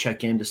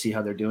check in to see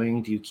how they're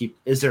doing?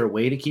 Is there a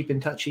way to keep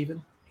in touch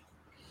even?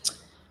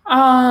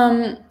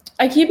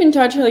 I keep in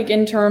touch, like,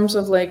 in terms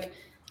of like,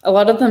 a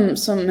lot of them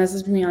some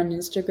message me on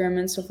Instagram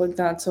and stuff like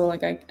that. So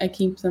like, I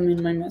keep them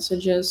in my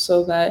messages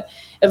so that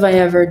if I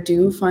ever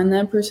do find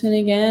that person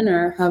again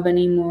or have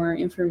any more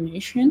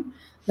information,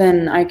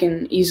 then I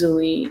can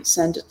easily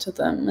send it to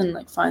them and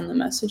like find the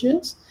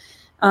messages.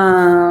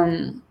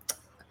 But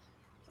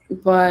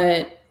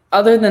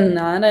other than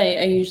that,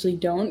 I usually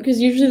don't, because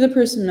usually the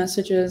person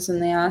messages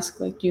and they ask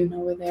like, do you know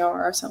where they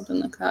are, or something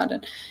like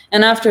that.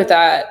 And after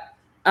that,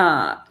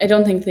 I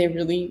don't think they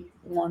really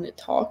want to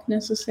talk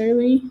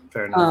necessarily.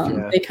 Fair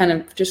enough. They kind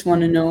of just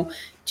want to know,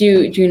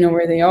 do you know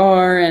where they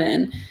are?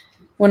 And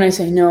when I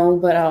say no,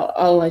 but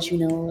I'll let you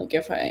know, like,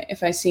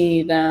 if I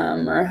see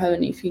them or have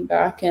any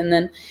feedback. And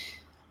then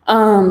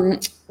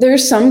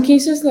There's some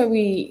cases that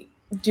we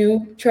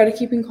do try to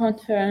keep in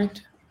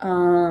contact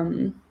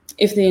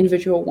if the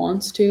individual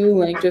wants to.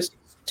 Like, just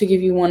to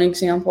give you one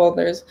example,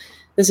 there's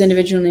this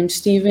individual named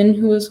Steven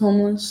who was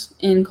homeless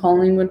in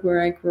Collingwood,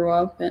 where I grew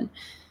up, and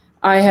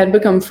I had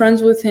become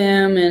friends with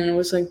him and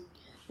was like,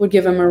 would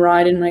give him a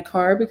ride in my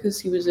car because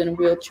he was in a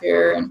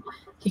wheelchair and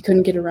he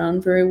couldn't get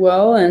around very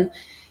well. And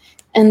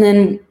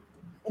then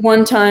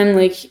one time,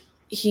 like,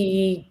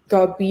 he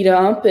got beat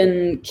up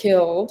and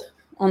killed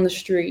on the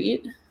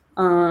street.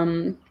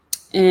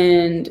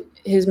 And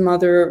his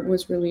mother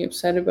was really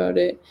upset about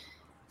it.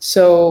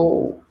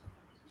 So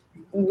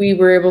we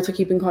were able to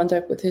keep in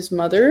contact with his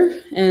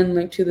mother. And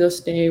like to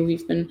this day,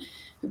 we've been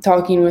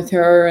talking with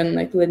her and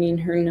like letting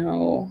her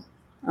know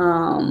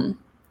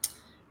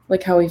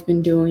like how we've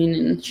been doing,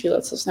 and she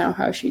lets us know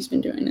how she's been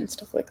doing and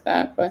stuff like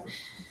that. But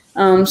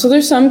so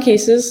there's some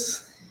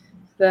cases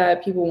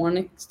that people want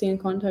to stay in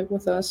contact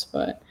with us,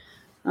 but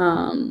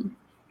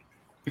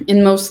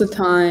in most of the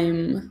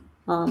time,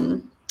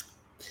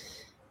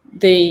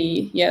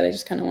 they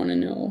just kind of want to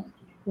know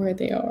where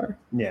they are.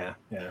 Yeah.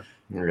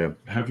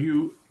 Have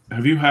you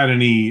had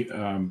any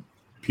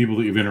people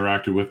that you've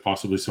interacted with,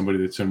 possibly somebody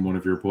that's in one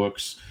of your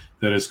books,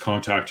 that has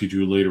contacted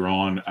you later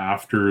on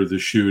after the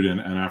shoot and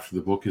after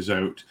the book is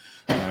out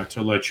to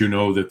let you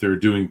know that they're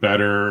doing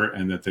better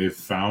and that they've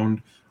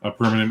found a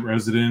permanent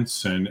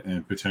residence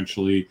and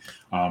potentially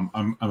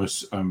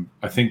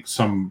I think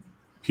some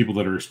people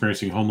that are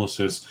experiencing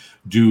homelessness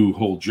do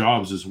hold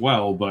jobs as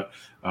well, but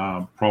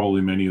probably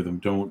many of them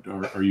don't.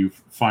 Are you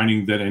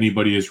finding that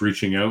anybody is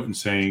reaching out and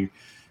saying,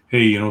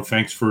 hey,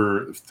 thanks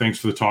for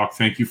the talk.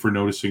 Thank you for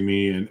noticing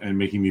me and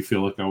making me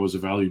feel like I was a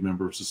valued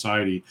member of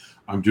society.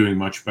 I'm doing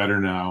much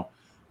better now.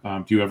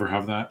 Do you ever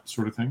have that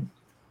sort of thing?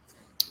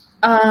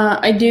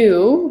 I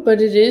do, but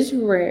it is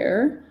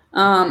rare.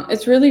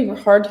 It's really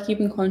hard to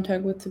keep in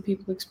contact with the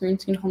people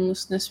experiencing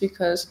homelessness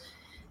because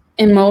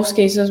in most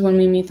cases when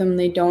we meet them,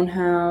 they don't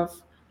have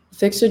a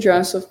fixed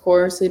address, of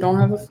course. They don't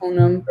have a phone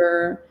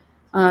number.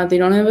 They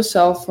don't have a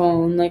cell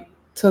phone.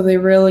 So they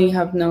really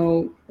have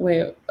no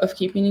way of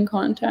keeping in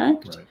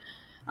contact.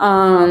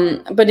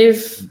 Right. But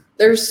if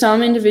there's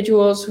some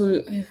individuals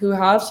who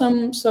have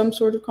some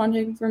sort of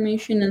contact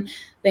information and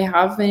they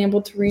have been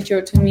able to reach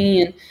out to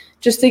me, and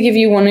just to give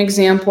you one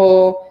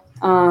example,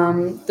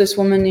 this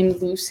woman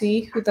named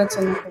Lucy, that's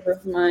on the cover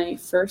of my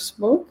first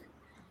book,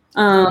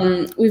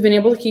 we've been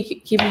able to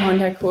keep in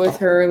contact with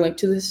her like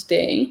to this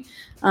day,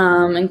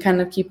 and kind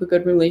of keep a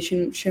good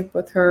relationship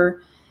with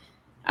her.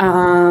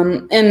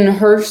 And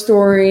her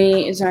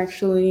story is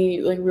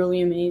actually like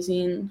really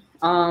amazing,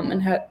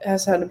 and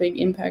has had a big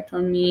impact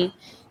on me.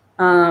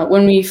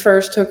 When we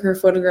first took her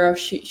photograph,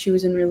 she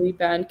was in really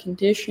bad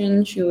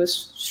condition. She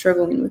was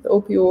struggling with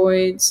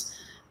opioids.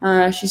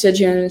 She said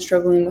she had been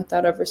struggling with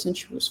that ever since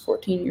she was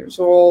 14 years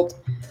old,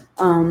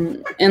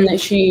 and that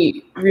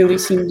she really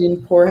seemed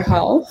in poor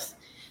health.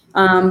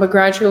 But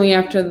gradually,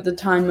 after the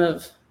time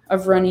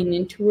of running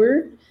into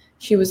her,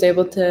 she was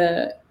able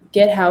to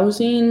get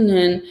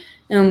housing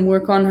and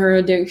work on her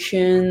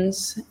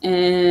addictions.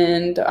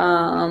 And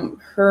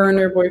her and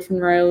her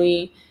boyfriend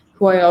Riley,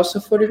 who I also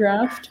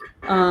photographed,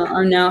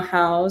 are now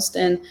housed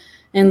and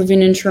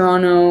living in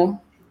Toronto.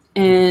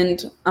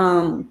 And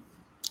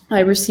I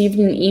received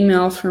an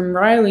email from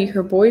Riley,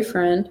 her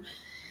boyfriend,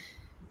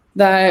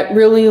 that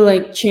really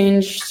like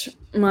changed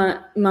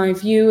my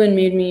view and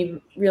made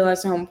me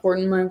realize how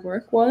important my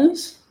work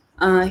was.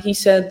 He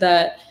said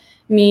that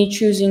me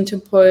choosing to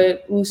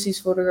put Lucy's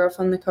photograph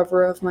on the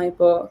cover of my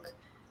book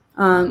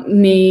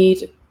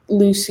made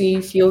Lucy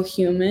feel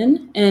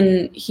human,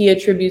 and he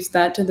attributes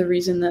that to the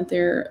reason that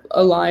they're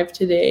alive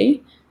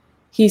today.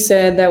 He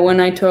said that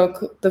when I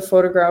took the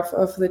photograph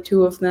of the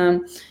two of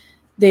them,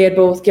 they had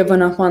both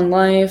given up on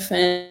life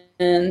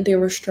and they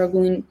were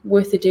struggling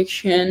with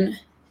addiction.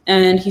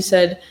 And he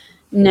said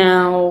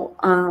now,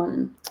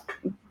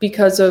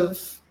 because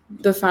of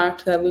the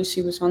fact that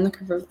Lucy was on the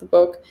cover of the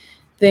book,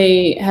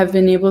 they have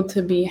been able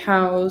to be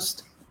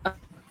housed.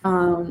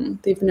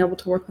 They've been able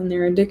to work on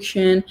their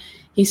addiction.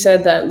 He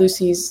said that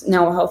Lucy's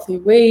now a healthy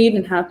weight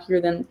and happier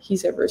than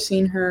he's ever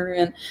seen her,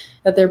 and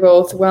that they're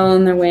both well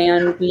on their way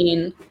on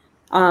being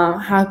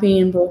happy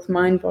in both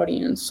mind,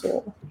 body, and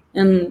soul.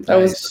 And that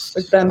was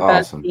like the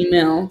best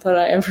email that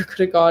I ever could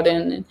have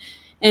gotten.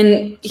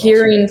 And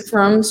hearing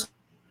from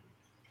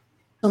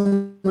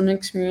someone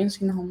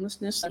experiencing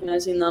homelessness,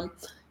 recognizing them,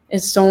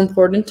 is so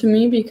important to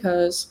me,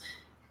 because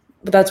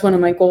that's one of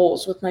my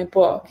goals with my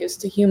book, is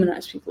to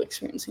humanize people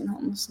experiencing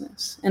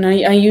homelessness. And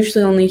I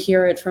usually only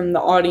hear it from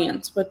the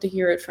audience, but to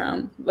hear it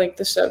from like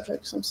the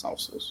subjects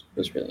themselves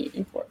was really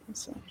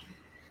important.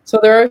 So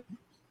there are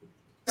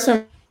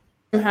some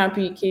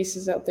happy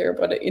cases out there,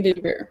 but it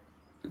is rare.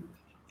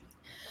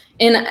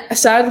 And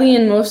sadly,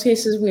 in most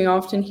cases, we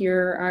often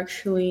hear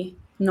actually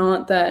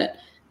not that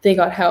they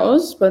got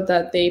housed, but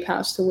that they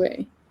passed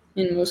away.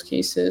 In most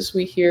cases,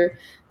 we hear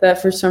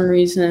that for some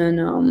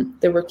reason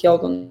they were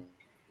killed on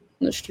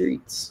the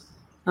streets,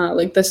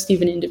 like the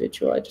Stephen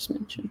individual I just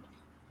mentioned.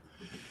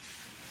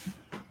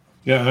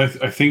 Yeah,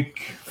 I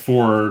think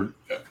for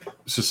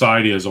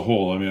society as a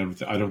whole, I mean,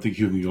 I don't think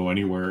you can go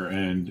anywhere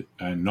and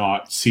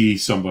not see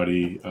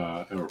somebody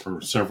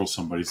or several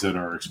somebodies that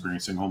are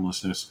experiencing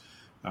homelessness.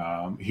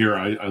 Here,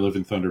 I live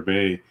in Thunder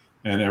Bay,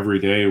 and every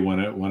day when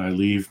I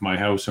leave my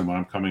house and when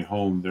I'm coming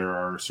home, there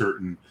are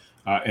certain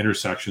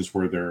intersections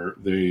where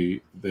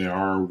they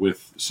are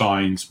with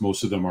signs.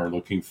 Most of them are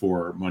looking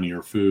for money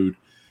or food.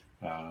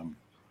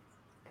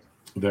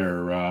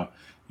 They're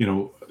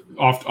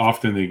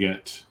often they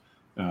get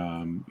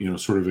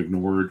sort of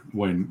ignored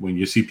when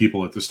you see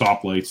people at the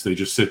stoplights. They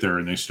just sit there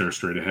and they stare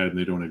straight ahead and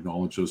they don't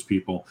acknowledge those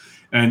people.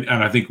 And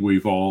I think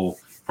we've all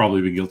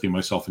probably been guilty,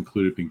 myself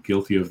included, been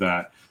guilty of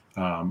that.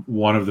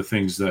 One of the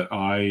things that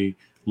I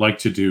like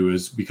to do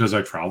is, because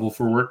I travel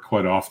for work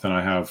quite often,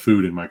 I have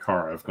food in my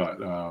car. I've got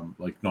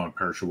like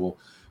non-perishable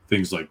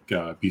things like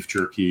beef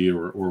jerky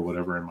or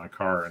whatever in my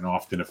car. And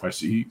often if I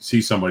see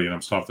somebody and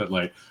I'm stopped at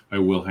light, I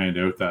will hand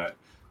out that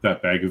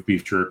bag of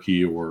beef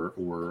jerky or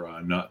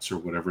nuts or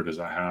whatever it is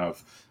I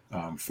have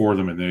for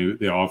them. And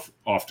they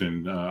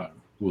often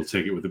will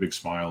take it with a big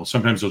smile.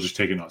 Sometimes they'll just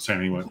take it not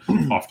saying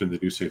anything. Often they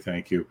do say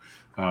thank you.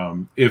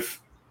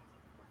 If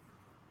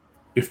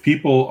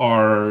people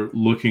are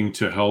looking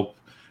to help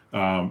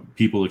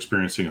people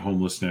experiencing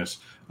homelessness,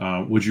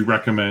 would you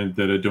recommend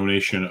that a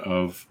donation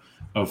of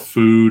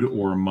food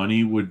or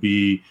money would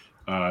be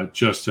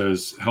just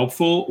as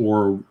helpful,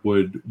 or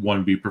would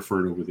one be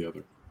preferred over the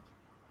other?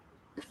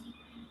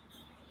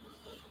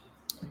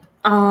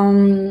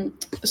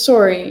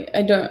 Sorry,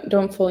 I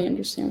don't fully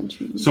understand what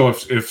you mean. So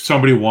if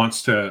somebody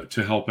wants to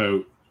help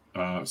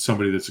out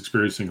somebody that's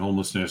experiencing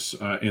homelessness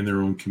in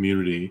their own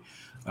community,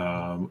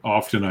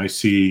 often I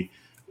see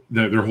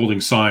that they're holding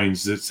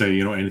signs that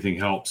say, anything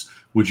helps.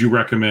 Would you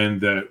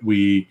recommend that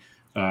we,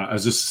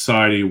 as a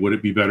society, would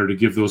it be better to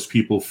give those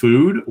people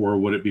food, or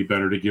would it be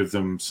better to give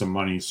them some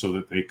money so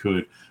that they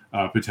could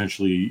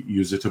potentially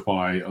use it to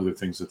buy other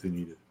things that they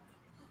needed?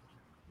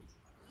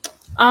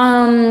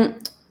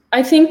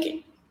 I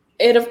think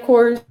it, of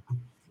course,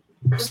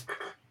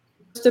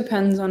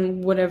 depends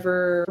on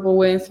whatever we're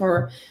with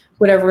or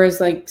whatever is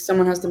like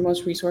someone has the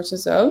most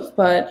resources of.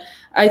 But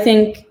I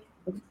think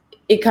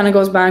it kind of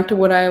goes back to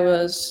what I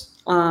was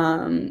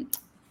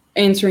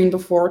answering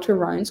before to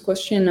Ryan's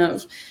question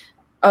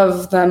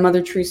of the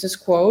Mother Teresa's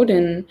quote.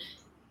 And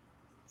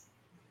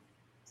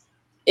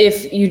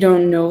if you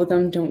don't know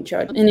them, don't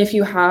judge. And if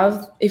you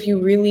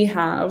really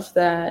have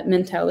that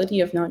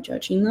mentality of not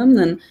judging them,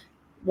 then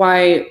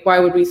why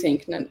would we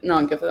think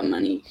not give them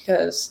money?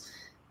 Because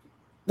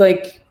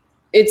like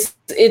it's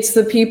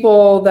the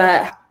people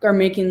that are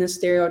making the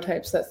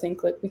stereotypes that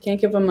think like we can't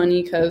give them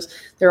money because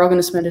they're all going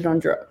to spend it on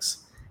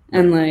drugs.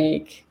 And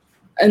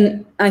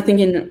I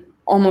think in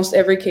almost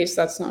every case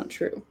that's not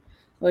true.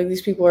 Like,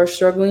 these people are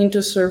struggling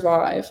to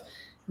survive.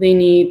 They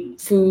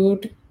need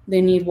food, they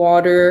need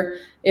water.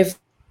 If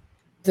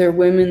they're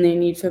women, they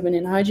need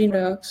feminine hygiene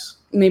products.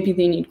 Maybe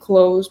they need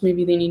clothes,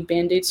 maybe they need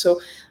Band-Aids.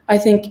 So I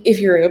think if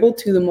you're able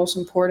to, the most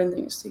important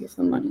thing is to give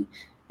them money.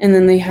 And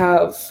then they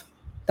have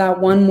that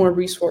one more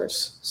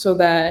resource so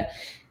that,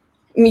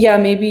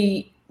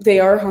 maybe they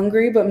are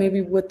hungry, but maybe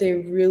what they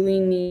really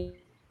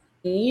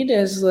need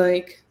is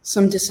like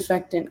some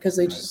disinfectant because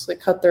they just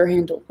like cut their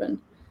hand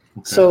open.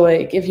 Okay. So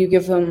like if you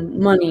give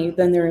them money,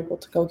 then they're able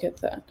to go get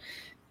that.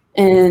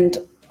 And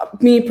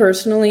me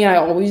personally, I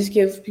always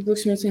give people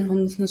experiencing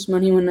homelessness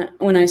money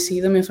when I see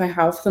them, if I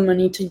have the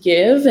money to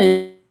give.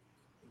 And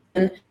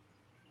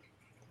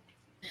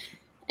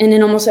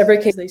in almost every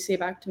case, they say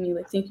back to me,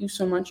 like, thank you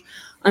so much.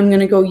 I'm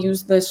going to go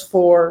use this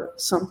for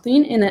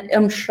something. And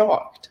I'm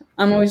shocked.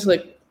 I'm always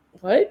like,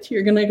 what?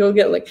 You're going to go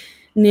get like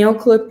nail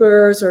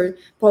clippers or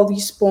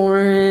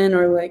polysporin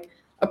or like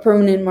a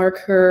permanent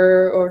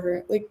marker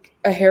or like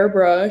a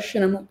hairbrush?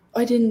 And I'm like,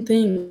 I didn't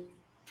think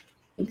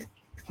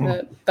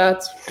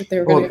that's what they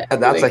were going to do.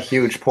 That's a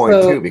huge point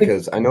too,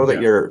 because I know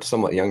that you're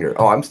somewhat younger.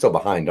 Oh, I'm still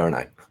behind, aren't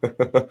I?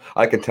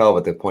 I can tell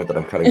at the point that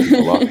I'm cutting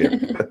people off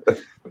here.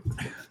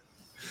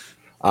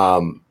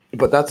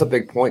 But that's a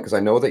big point, because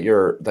I know that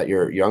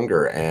you're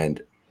younger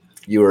and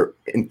you're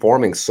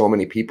informing so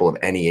many people of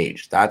any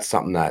age. That's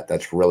something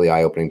that's really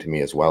eye-opening to me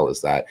as well,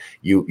 is that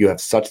you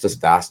have such this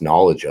vast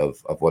knowledge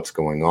of what's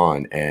going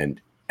on. And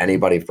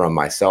anybody from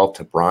myself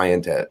to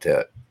Brian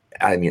to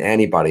I mean,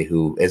 anybody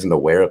who isn't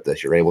aware of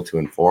this, you're able to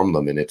inform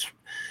them. And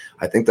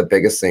I think the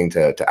biggest thing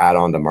to add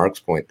on to Mark's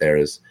point there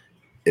is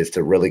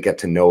to really get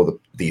to know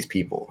these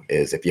people.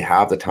 Is if you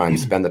have the time,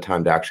 spend the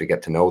time to actually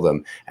get to know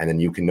them, and then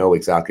you can know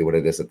exactly what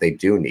it is that they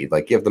do need.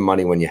 Like, give them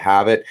money when you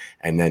have it,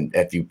 and then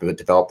if you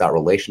develop that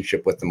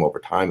relationship with them over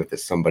time, if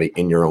it's somebody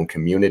in your own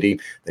community,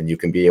 then you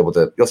can be able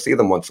to, you'll see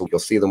them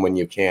when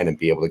you can, and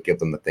be able to give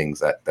them the things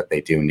that they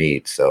do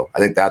need. So I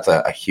think that's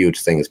a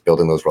huge thing, is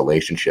building those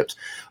relationships,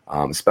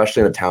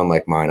 especially in a town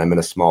like mine. I'm in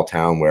a small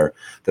town where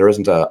there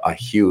isn't a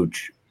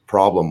huge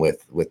problem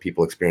with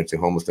people experiencing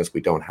homelessness. We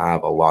don't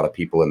have a lot of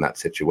people in that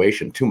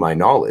situation, to my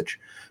knowledge,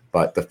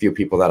 But the few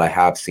people that I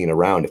have seen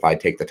around, if I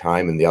take the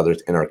time and the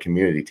others in our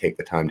community take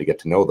the time to get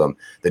to know them,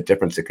 the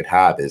difference it could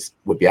have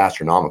would be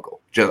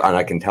astronomical. And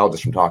I can tell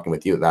just from talking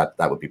with you that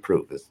would be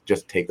proof, is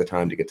just take the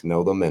time to get to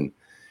know them, and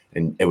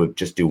it would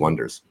just do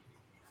wonders.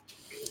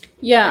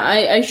 Yeah,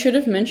 I should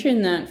have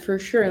mentioned that for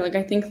sure. Like,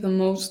 I think the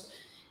most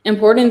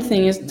important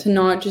thing is to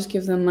not just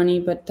give them money,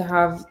 but to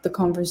have the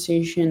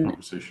conversation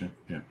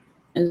Yeah.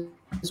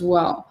 as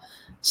well.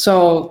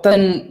 So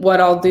then what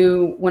I'll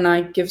do when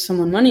I give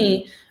someone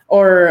money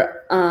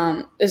or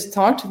is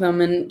talk to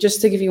them. And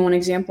just to give you one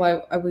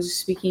example, I was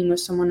speaking with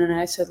someone and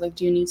I said, like,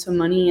 do you need some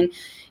money? And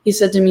he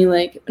said to me,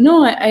 like,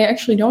 no, I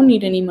actually don't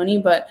need any money,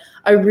 but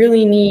I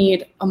really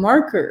need a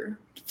marker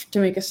to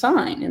make a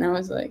sign. And I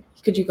was like,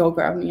 could you go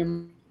grab me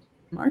a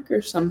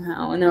marker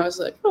somehow? And I was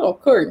like, oh,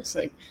 of course,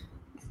 like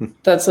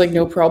that's like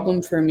no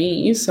problem for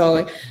me. So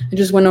like I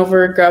just went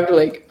over, grabbed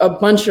like a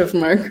bunch of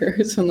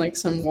markers and like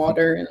some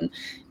water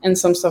and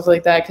some stuff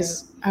like that,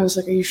 because I was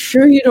like, are you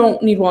sure you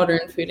don't need water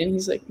and food? And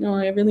he's like, no,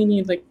 I really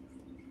need like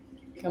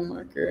a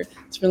marker,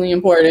 it's really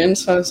important.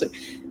 So I was like,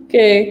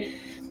 okay.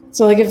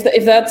 So like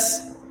if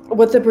that's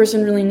what the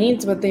person really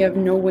needs, but they have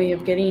no way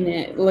of getting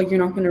it, like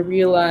you're not going to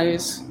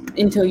realize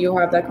until you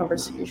have that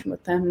conversation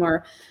with them.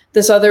 Or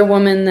this other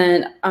woman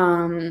that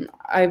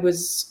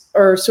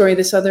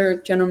this other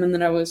gentleman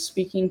that I was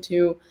speaking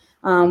to,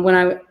 when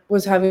I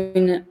was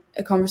having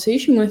a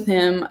conversation with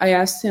him, I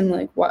asked him,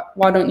 like,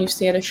 why don't you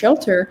stay at a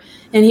shelter?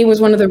 And he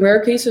was one of the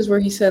rare cases where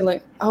he said,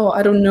 like, oh,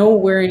 I don't know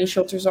where any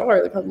shelters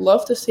are. Like, I'd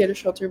love to stay at a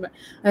shelter, but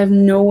I have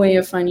no way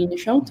of finding a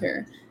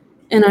shelter.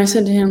 And I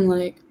said to him,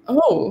 like,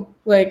 oh,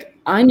 like,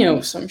 I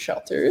know some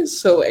shelters.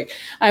 So, like,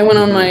 I went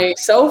on my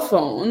cell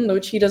phone,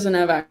 which he doesn't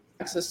have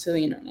access to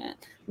the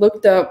internet,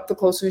 looked up the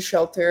closest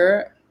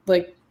shelter,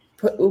 like,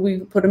 we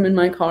put him in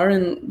my car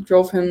and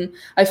drove him.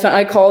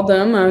 I called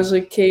them. I was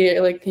like, okay,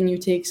 like, can you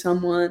take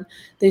someone?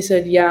 They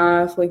said,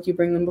 yeah, if like you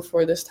bring them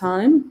before this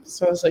time.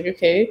 So I was like,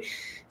 okay.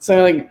 So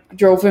I like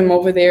drove him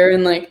over there,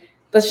 and like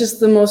that's just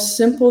the most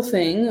simple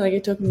thing. Like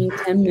it took me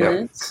 10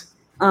 minutes.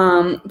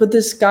 But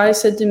this guy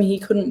said to me he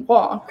couldn't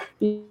walk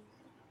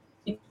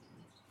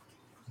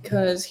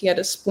because he had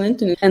a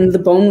splint and the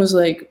bone was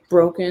like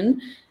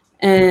broken,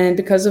 and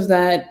because of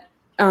that,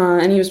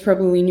 and he was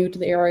probably new to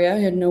the area,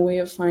 he had no way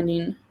of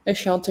finding a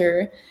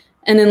shelter.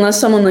 And unless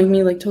someone like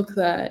me like took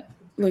that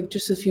like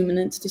just a few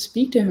minutes to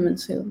speak to him and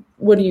say,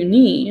 what do you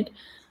need,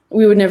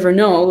 we would never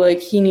know. Like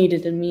he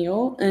needed a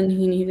meal and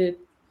he needed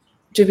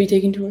to be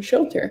taken to a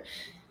shelter,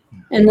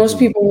 and most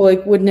people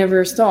like would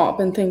never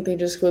stop and think they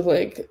just would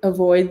like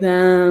avoid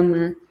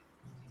them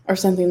or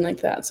something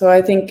like that. So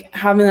I think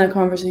having that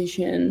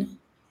conversation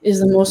is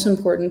the most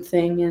important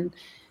thing,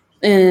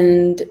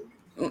 and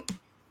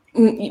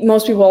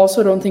most people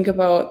also don't think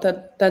about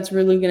that that's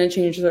really going to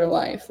change their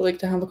life. Like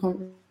to have a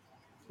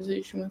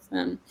conversation with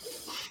them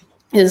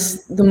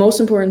is the most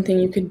important thing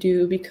you could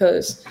do,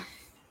 because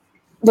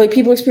like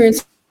people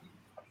experiencing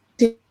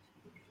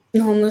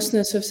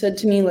homelessness have said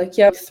to me, like,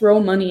 yeah, throw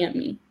money at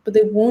me, but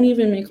they won't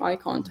even make eye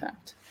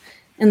contact,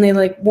 and they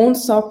like won't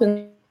stop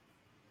and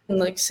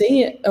like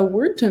say a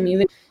word to me.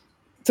 They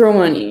throw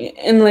money,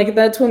 and like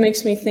that's what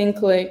makes me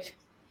think, like,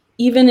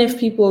 even if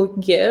people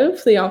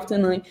give, they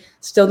often like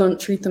still don't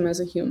treat them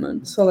as a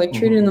human. So like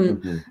treating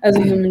them as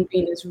a human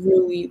being is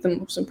really the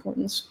most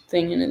important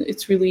thing, and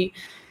it's really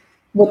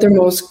what they're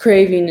most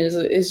craving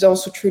is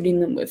also treating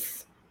them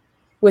with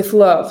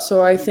love.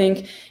 So I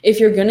think if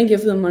you're gonna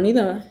give them money,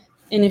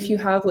 and if you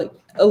have like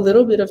a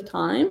little bit of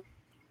time,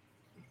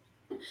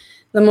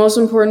 the most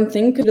important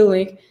thing could be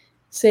like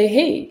say,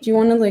 hey, do you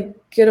want to like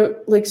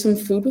get like some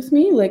food with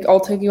me? Like I'll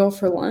take you out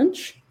for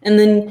lunch, and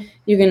then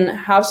you can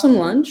have some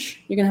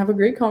lunch. You can have a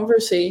great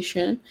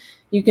conversation.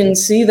 You can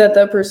see that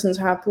that person's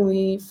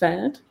happily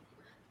fed,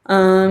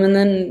 and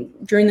then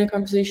during that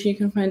conversation, you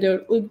can find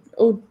out, like,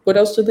 oh, what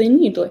else do they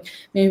need? Like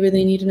maybe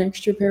they need an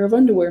extra pair of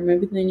underwear.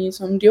 Maybe they need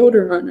some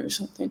deodorant or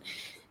something.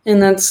 And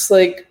that's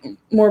like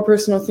more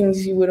personal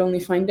things you would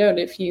only find out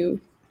if you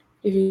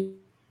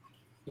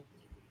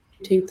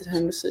take the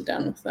time to sit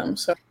down with them.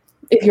 So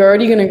if you're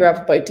already going to grab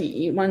a bite to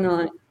eat, why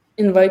not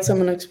invite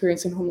someone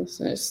experiencing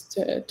homelessness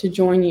to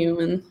join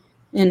you,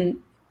 and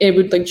it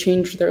would like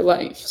change their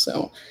life.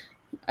 So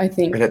I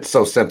think, and it's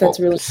so simple.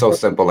 That's really it's so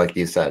simple, like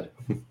you said.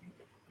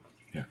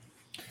 Yeah.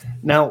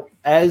 Now,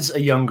 as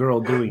a young girl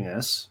doing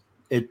this,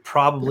 it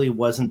probably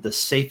wasn't the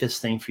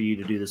safest thing for you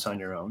to do this on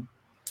your own.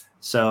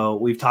 So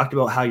we've talked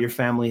about how your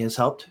family has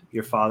helped.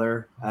 Your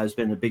father has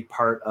been a big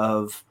part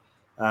of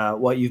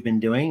what you've been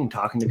doing, and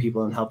talking to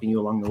people and helping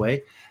you along the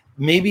way.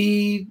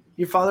 Maybe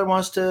your father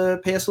wants to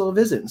pay us a little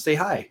visit and say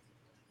hi.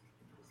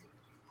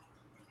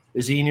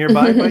 Is he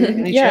nearby by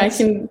any chance?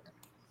 I can.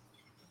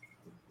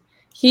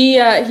 He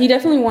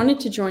definitely wanted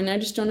to join. I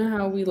just don't know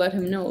how we let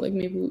him know. Like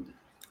maybe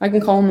I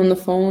can call him on the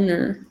phone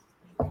or.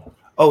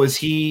 Oh, is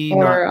he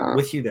not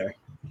with you there?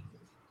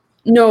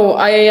 No,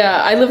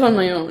 I live on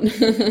my own.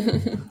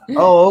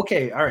 Oh,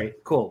 okay. All right,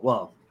 cool.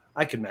 Well,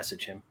 I could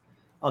message him.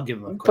 I'll give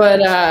him a quick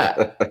But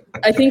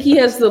I think he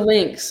has the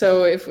link.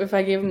 So if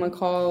I gave him a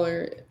call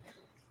or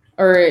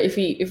or if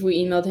we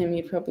emailed him,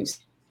 he'd probably.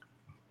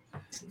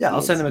 Yeah,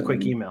 I'll send him a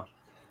quick email.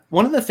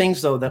 One of the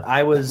things though that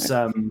I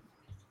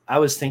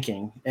was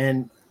thinking,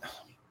 and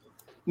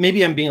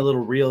maybe I'm being a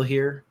little real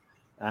here,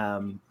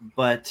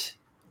 but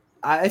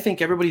I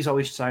think everybody's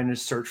always trying to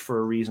search for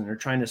a reason or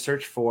trying to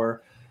search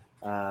for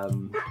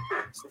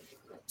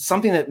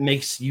something that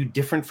makes you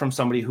different from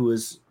somebody who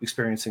is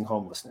experiencing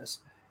homelessness.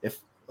 If,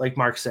 like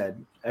Mark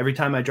said, every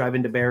time I drive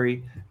into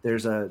Barrie,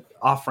 there's a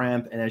off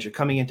ramp, and as you're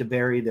coming into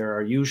Barrie, there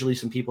are usually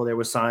some people there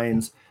with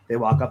signs. They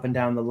walk up and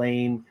down the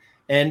lane,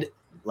 and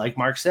like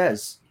Mark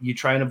says, you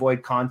try and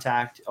avoid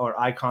contact or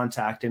eye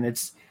contact,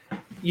 and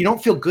you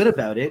don't feel good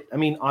about it. I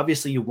mean,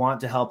 obviously you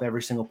want to help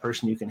every single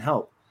person you can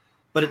help,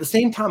 but at the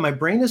same time, my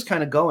brain is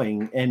kind of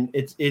going, and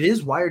it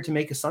is wired to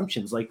make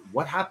assumptions like,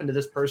 what happened to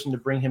this person to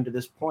bring him to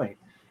this point,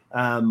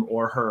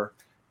 or her?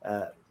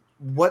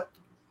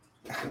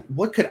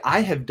 What could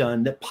I have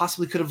done that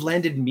possibly could have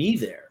landed me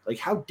there? Like,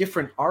 how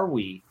different are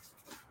we?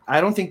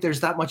 I don't think there's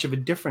that much of a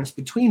difference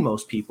between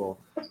most people,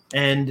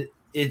 and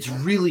it's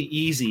really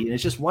easy, and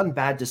it's just one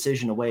bad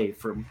decision away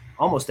from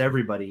almost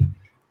everybody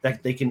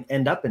that they can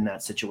end up in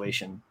that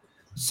situation.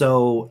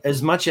 So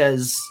as much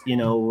as, you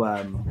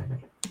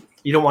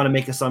don't want to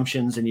make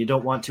assumptions and you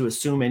don't want to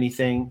assume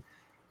anything,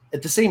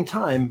 at the same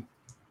time,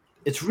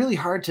 it's really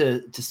hard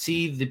to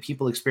see the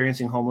people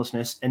experiencing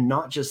homelessness and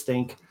not just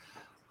think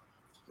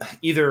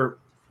either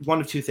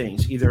one of two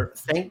things: either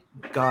thank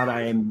God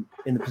I am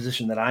in the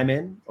position that I'm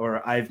in,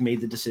 or I've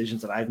made the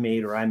decisions that I've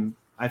made, or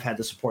I've had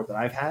the support that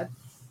I've had,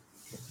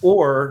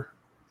 or,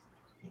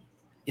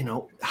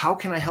 how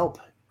can I help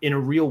in a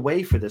real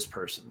way for this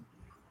person?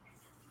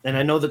 And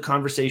I know the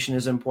conversation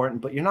is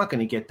important, but you're not going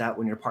to get that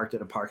when you're parked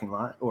at a parking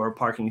lot or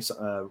parking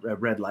a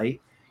red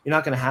light. You're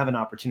not going to have an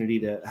opportunity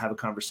to have a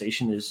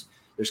conversation.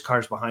 There's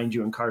cars behind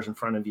you and cars in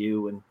front of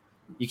you, and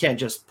you can't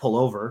just pull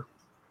over.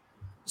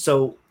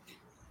 So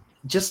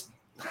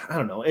I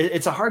don't know.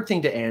 It's a hard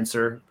thing to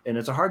answer, and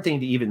it's a hard thing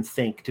to even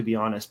think, to be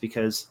honest,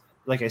 because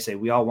like I say,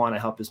 we all want to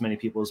help as many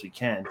people as we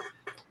can,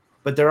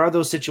 but there are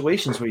those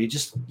situations where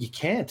you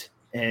can't,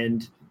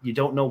 and you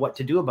don't know what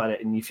to do about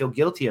it, and you feel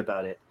guilty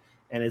about it.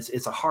 And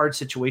it's a hard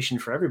situation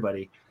for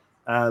everybody.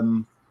 I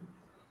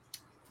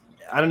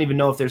don't even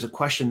know if there's a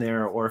question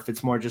there or if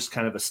it's more just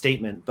kind of a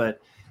statement,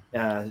 but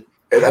I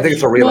think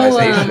it's a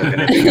realization.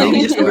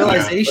 Maybe just a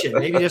realization.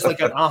 Maybe just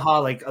like an aha,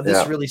 like, oh,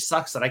 this really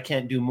sucks that I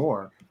can't do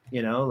more.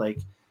 Like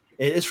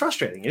it's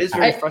frustrating. It is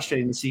very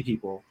frustrating to see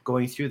people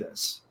going through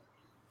this.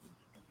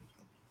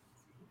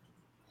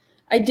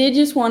 I did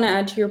just want to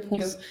add to your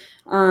point.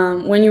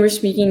 When you were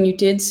speaking, you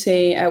did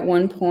say at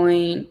one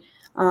point,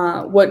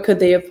 what could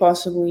they have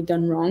possibly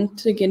done wrong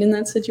to get in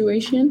that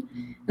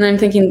situation? And I'm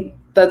thinking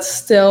that's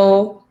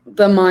still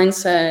the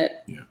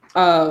mindset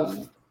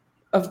of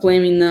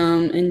blaming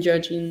them and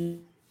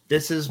judging.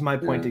 This is my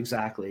point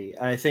exactly.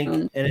 I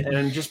think, and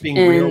I'm just being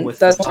real with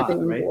the thought,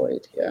 right?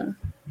 Avoid,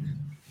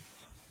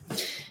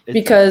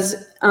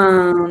 because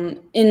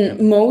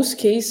in most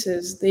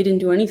cases, they didn't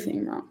do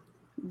anything wrong.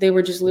 They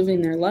were just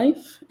living their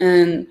life,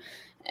 and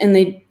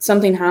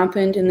something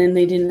happened, and then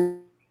they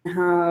didn't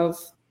have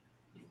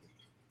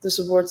the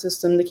support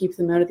system to keep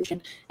them out of the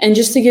situation. And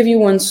just to give you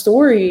one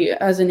story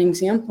as an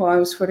example, I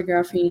was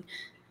photographing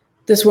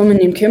this woman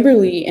named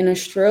Kimberly in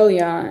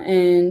Australia,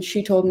 and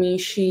she told me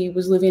she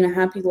was living a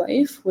happy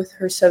life with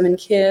her 7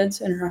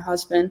 kids and her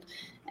husband,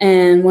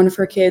 and one of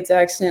her kids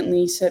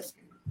accidentally set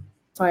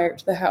fire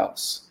to the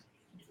house,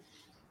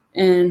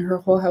 and her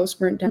whole house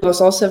burnt down.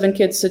 Lost all 7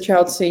 kids to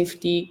child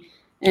safety,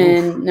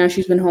 and now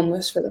she's been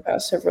homeless for the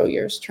past several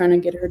years, trying to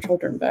get her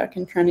children back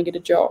and trying to get a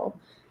job.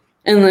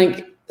 And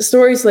like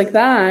stories like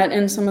that,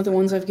 and some of the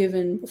ones I've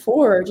given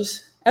before, are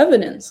just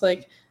evidence.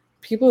 Like,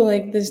 people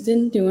like this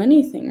didn't do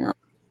anything wrong.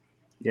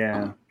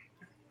 Yeah.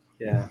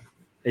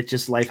 It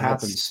just life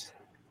happens.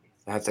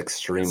 That's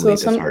extremely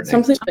disheartening.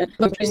 Something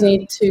we just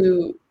need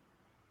to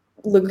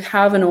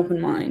have an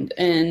open mind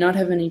and not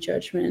have any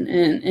judgment,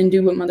 and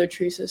do what Mother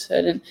Teresa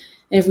said. And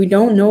if we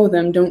don't know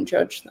them, don't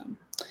judge them.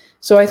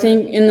 So I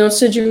think in those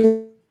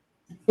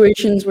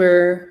situations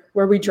where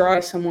we draw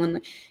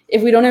someone,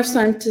 if we don't have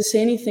time to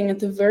say anything, at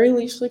the very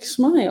least, like,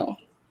 smile.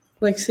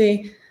 Like,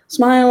 say,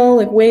 smile,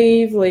 like,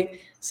 wave,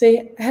 like,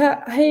 say,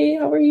 hey,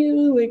 how are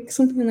you? Like,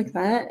 something like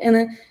that. And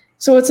then,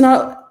 so it's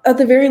not, at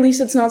the very least,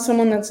 it's not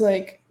someone that's,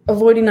 like,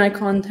 avoiding eye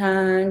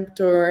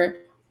contact or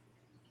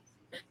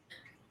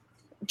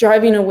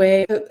driving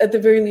away. At the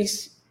very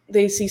least,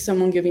 they see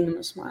someone giving them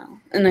a smile.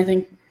 And I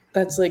think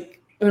that's,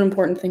 like, an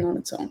important thing on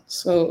its own.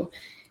 So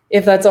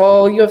if that's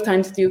all you have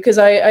time to do, because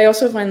I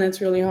also find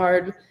that's really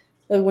hard,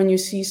 like, when you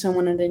see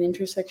someone at an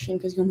intersection,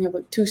 because you only have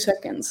like 2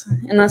 seconds,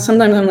 and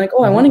sometimes I'm like,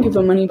 oh, I want to give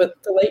them money,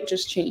 but the light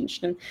just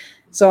changed. And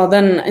so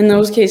then in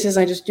those cases,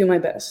 I just do my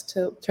best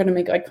to try to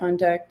make eye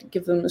contact,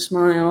 give them a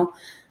smile,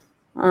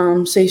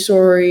 say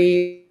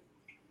sorry,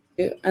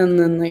 and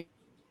then like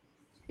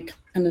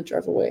kind of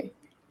drive away.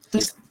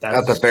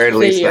 At the very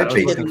least, that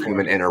basic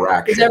human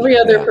interaction. Because every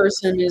other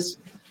person is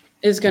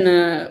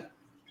gonna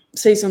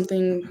say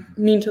something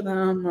mean to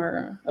them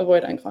or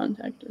avoid eye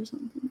contact or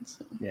something.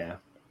 So. Yeah.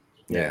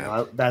 Yeah.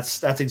 Well,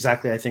 that's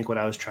exactly, I think, what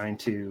I was trying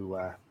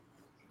to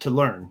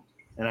learn,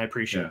 and I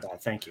appreciate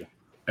that. Thank you.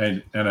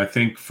 And I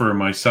think for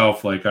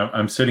myself, like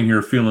I'm sitting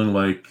here feeling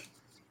like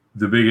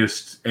the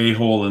biggest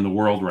a-hole in the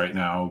world right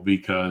now,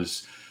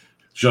 because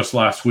just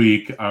last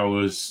week I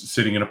was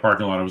sitting in a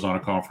parking lot. I was on a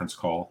conference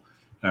call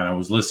and I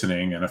was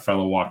listening, and a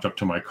fellow walked up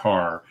to my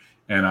car,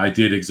 and I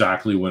did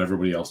exactly what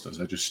everybody else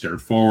does. I just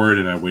stared forward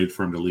and I waited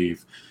for him to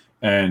leave.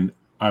 And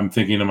I'm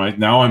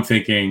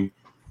thinking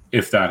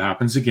if that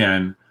happens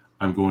again,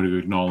 I'm going to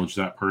acknowledge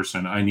that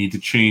person. I need to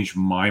change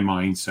my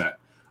mindset.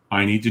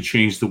 I need to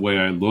change the way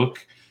I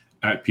look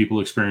at people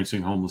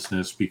experiencing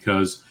homelessness,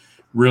 because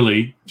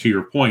really, to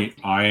your point,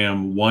 I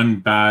am one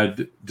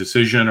bad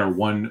decision or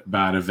one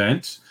bad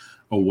event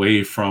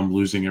away from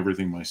losing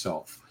everything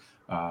myself.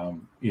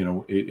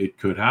 It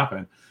could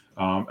happen.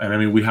 And I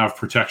mean, we have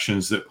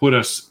protections that put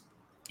us,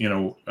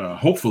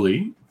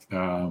 hopefully,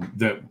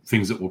 that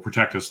things that will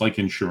protect us, like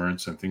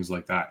insurance and things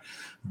like that,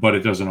 but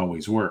it doesn't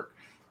always work.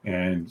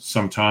 And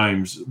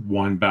sometimes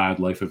one bad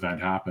life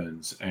event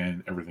happens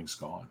and everything's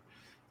gone.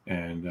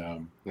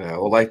 And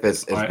life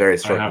is very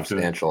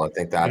circumstantial. I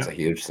think that's a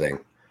huge thing.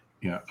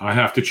 Yeah, I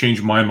have to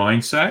change my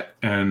mindset,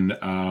 and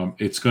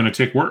it's going to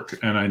take work,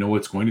 and I know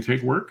it's going to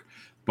take work,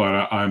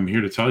 but I'm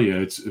here to tell you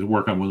it's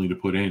work I'm willing to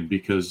put in,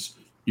 because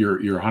you're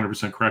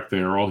 100% correct. They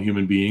are all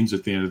human beings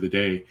at the end of the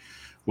day,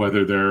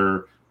 whether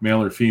they're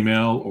male or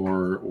female,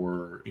 or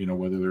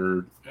whether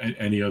they're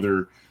any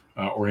other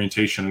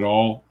orientation at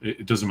all.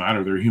 It doesn't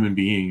matter. They're a human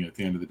being at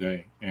the end of the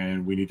day,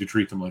 and we need to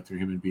treat them like they're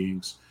human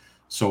beings.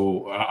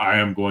 So I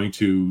am going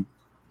to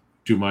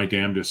do my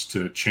damnedest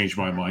to change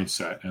my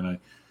mindset, and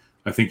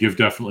I think you've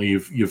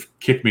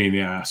kicked me in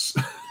the ass,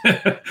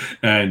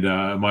 and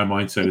my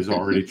mindset is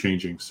already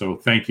changing. So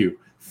thank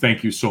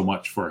you so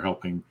much for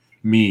helping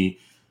me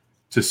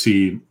to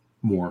see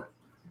more.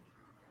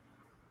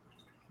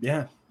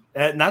 Yeah,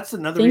 and that's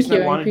another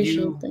reason I wanted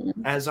you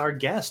as our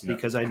guest,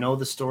 because I know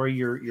the story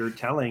you're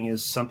telling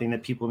is something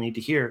that people need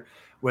to hear,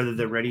 whether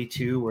they're ready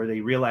to, or they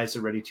realize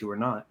they're ready to or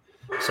not.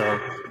 So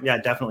yeah,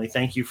 definitely.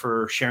 Thank you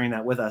for sharing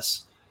that with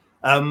us.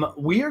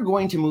 We are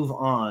going to move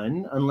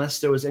on, unless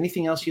there was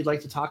anything else you'd like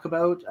to talk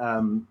about.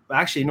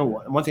 Actually, no.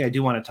 One thing I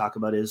do want to talk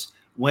about is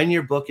when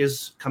your book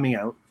is coming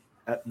out,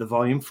 at the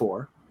volume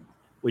 4,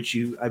 which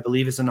I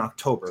believe is in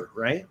October,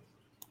 right?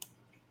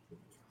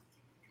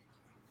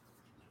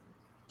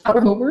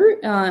 October.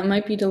 It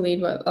might be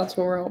delayed, but that's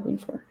what we're hoping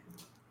for.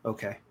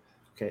 Okay.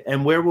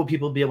 And where will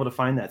people be able to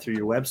find that? Through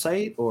your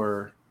website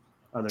or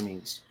other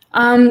means?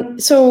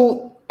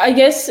 So I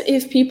guess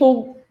if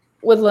people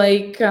would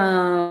like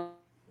to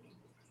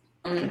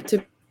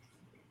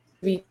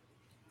be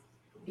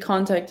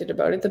contacted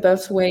about it, the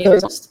best way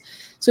is,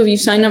 so if you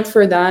sign up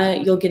for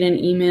that, you'll get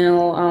an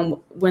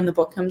email when the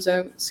book comes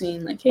out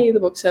saying like, hey, the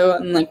book's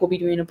out, and like we'll be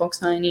doing a book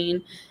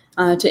signing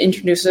to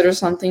introduce it or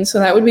something. So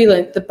that would be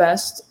like the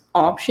best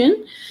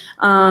option.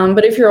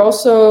 But if you're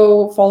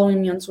also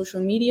following me on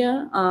social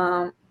media,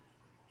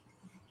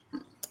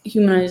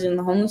 Humanizing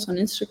the Homeless on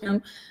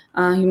Instagram,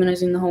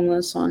 Humanizing the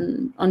Homeless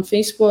on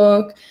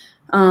Facebook,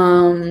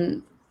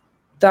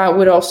 that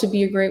would also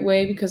be a great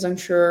way, because I'm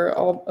sure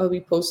I'll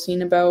be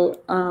posting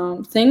about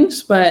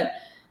things. But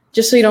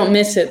just so you don't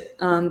miss it,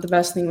 the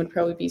best thing would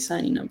probably be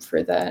signing up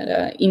for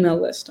that email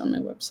list on my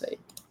website.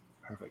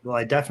 Perfect. Well,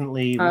 I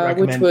definitely recommend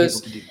which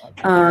was people to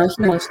do that.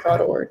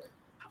 humanist.org.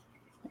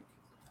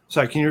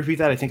 Sorry, can you repeat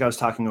that? I think I was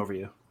talking over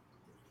you.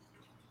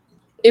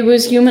 It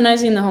was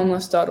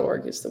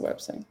humanizingthehomeless.org is the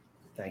website.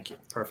 Thank you.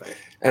 Perfect.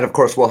 And of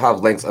course, we'll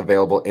have links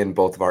available in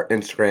both of our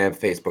Instagram,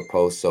 Facebook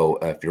posts. So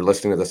if you're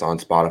listening to this on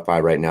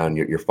Spotify right now and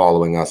you're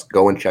following us,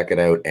 go and check it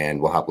out.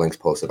 And we'll have links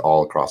posted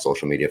all across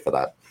social media for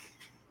that.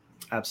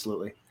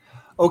 Absolutely.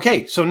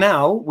 Okay, so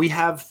now we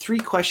have 3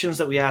 questions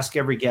that we ask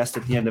every guest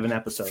at the end of an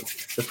episode.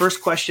 The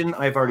first question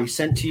I've already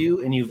sent to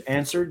you and you've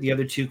answered. The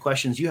other 2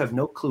 questions you have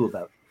no clue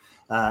about.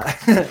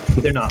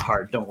 They're not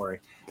hard. Don't worry.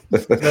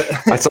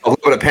 I saw a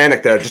little bit of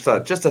panic there. Just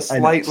a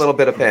slight little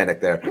bit of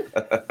panic there.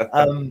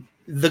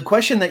 The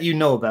question that you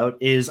know about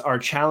is our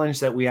challenge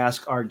that we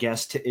ask our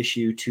guests to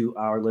issue to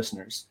our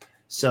listeners.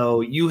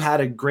 So you had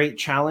a great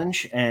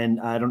challenge,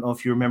 and I don't know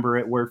if you remember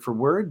it word for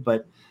word,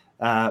 but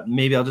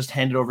maybe I'll just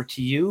hand it over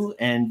to you,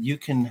 and you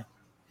can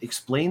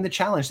explain the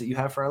challenge that you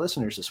have for our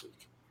listeners this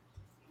week.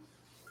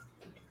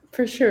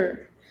 For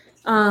sure.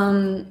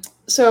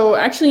 So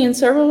actually, in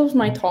several of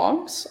my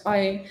talks,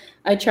 I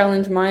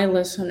challenge my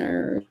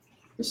listeners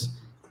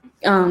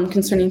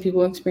concerning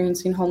people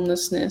experiencing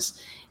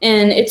homelessness.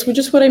 And it's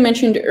just what I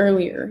mentioned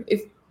earlier.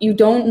 If you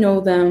don't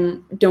know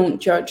them, don't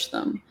judge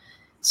them.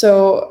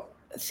 So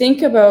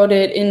think about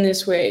it in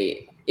this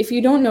way. If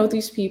you don't know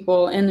these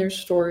people and their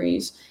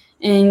stories,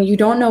 and you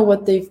don't know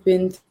what they've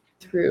been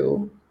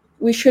through,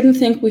 we shouldn't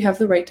think we have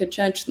the right to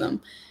judge them.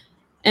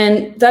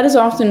 And that is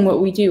often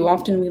what we do.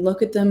 Often we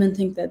look at them and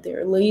think that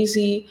they're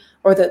lazy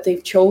or that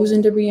they've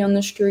chosen to be on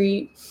the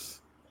street.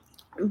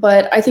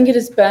 But I think it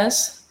is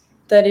best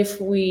that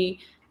if we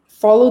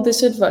follow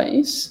this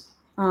advice,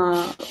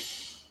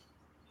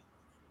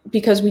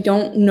 because we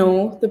don't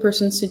know the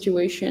person's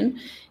situation.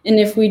 And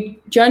if we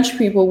judge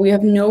people, we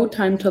have no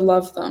time to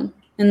love them.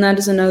 And that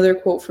is another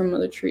quote from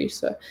Mother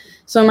Teresa.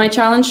 So my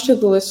challenge to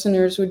the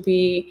listeners would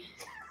be,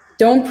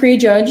 don't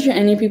prejudge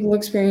any people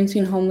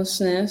experiencing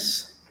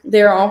homelessness.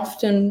 They're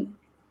often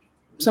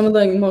some of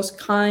the most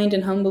kind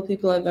and humble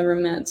people I've ever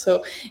met.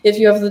 So if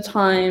you have the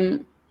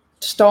time,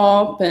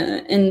 stop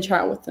and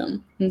chat with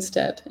them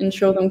instead and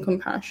show them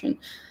compassion.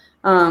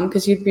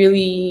 Because you'd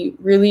really,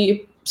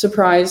 really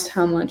surprised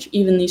how much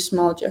even these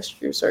small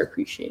gestures are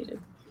appreciated.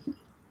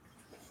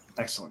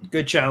 Excellent.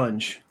 Good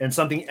challenge, and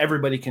something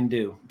everybody can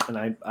do.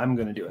 And I'm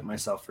going to do it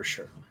myself for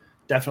sure.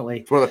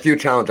 Definitely. It's one of the few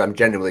challenges I'm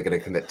genuinely going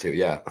to commit to.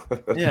 Yeah.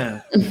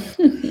 Yeah.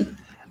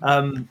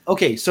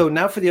 Okay, so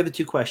now for the other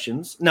two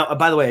questions. Now,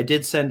 by the way, I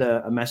did send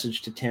a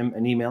message to Tim,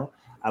 an email.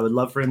 I would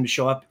love for him to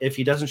show up. If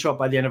he doesn't show up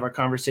by the end of our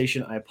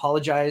conversation, I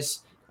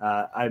apologize.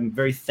 I'm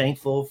very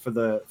thankful for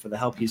the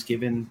help he's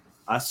given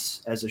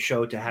us as a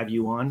show to have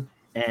you on,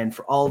 and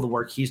for all the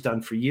work he's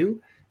done for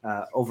you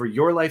over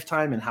your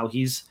lifetime and how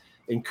he's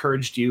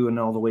encouraged you in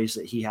all the ways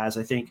that he has.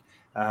 I think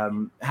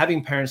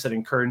having parents that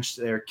encourage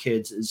their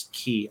kids is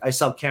key. I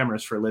sell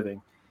cameras for a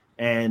living.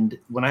 And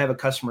when I have a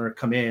customer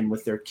come in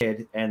with their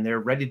kid and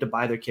they're ready to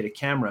buy their kid a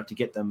camera to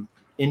get them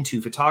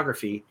into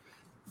photography,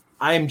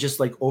 I am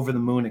just like over the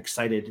moon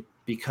excited,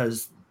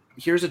 because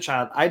here's a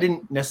child. I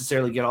didn't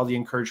necessarily get all the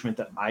encouragement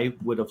that I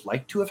would have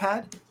liked to have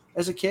had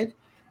as a kid.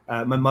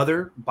 My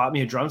mother bought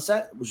me a drum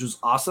set, which was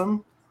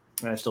awesome.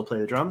 And I still play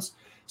the drums.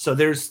 So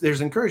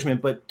there's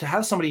encouragement, but to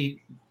have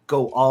somebody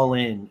go all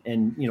in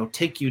and,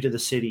 take you to the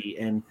city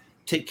and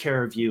take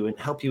care of you and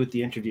help you with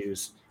the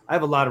interviews, I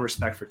have a lot of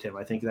respect for Tim.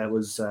 I think that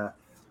was a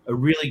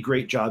really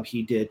great job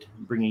he did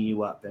bringing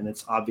you up, and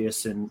it's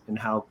obvious in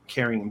how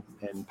caring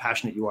and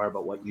passionate you are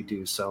about what you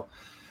do. So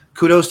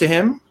kudos to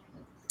him.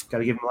 Got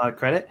to give him a lot of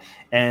credit.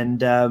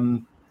 And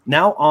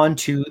now on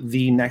to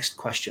the next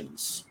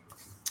questions.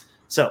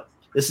 So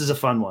this is a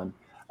fun one.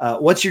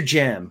 What's your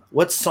jam?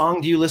 What song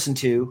do you listen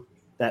to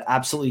that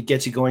absolutely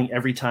gets you going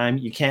every time?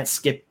 You can't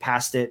skip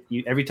past it.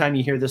 Every time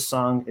you hear this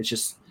song, it's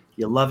just,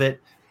 you love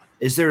it.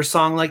 Is there a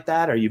song like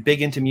that? Are you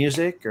big into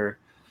music, or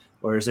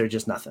is there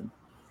just nothing?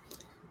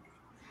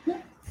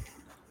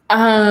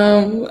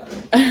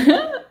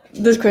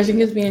 This question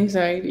gives me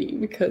anxiety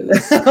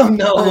because oh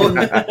no,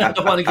 I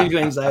don't want to give you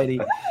anxiety.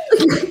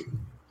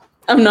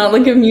 I'm not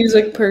like a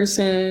music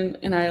person,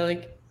 and I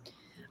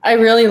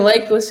really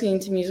like listening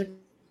to music,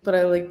 but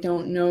I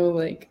don't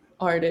know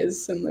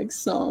artists and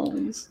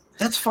songs.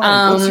 That's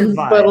fine. What's your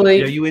vibe? But are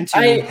you into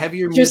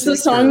heavier music? Just the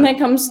song that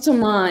comes to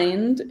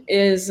mind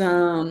is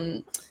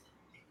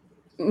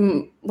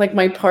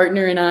my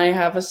partner and I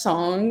have a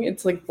song.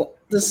 It's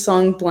the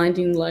song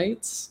 "Blinding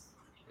Lights."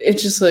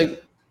 It's just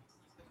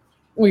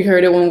we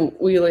heard it when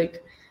we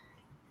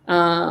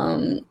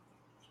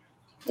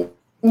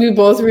we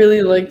both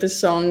really like the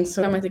song.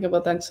 So when I think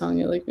about that song,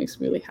 it makes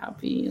me really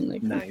happy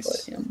and nice.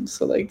 About him.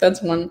 So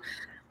that's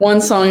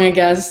one song, I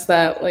guess,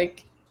 that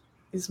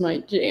is my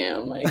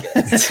jam, I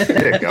guess.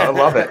 There you go. I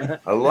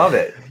love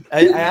it.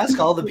 I ask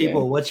all the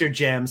people, what's your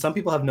jam? Some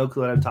people have no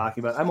clue what I'm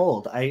talking about. I'm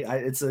old.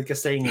 It's like a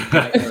saying in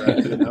my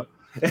era,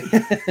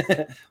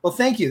 Well,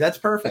 thank you. That's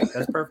perfect.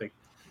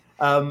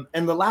 And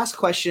the last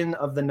question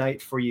of the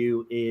night for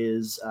you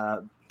is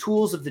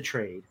tools of the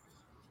trade.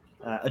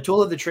 A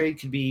tool of the trade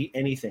could be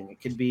anything.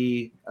 It could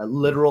be a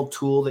literal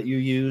tool that you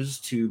use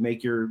to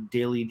make your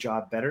daily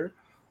job better,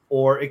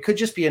 or it could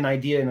just be an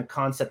idea and a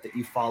concept that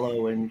you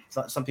follow and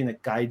something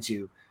that guides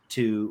you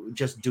to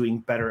just doing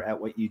better at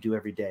what you do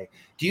every day.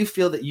 Do you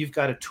feel that you've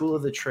got a tool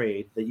of the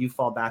trade that you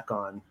fall back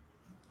on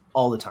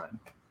all the time?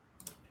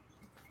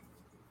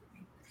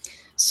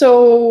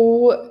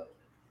 So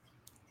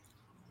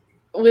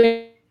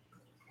when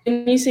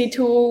you say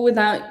tool, would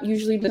that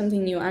usually be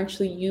something you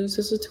actually use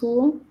as a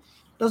tool?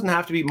 Doesn't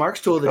have to be.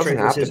 Mark's tool of the trade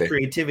was his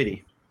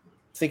creativity,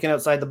 thinking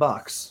outside the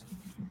box.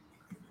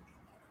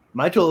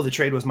 My tool of the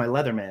trade was my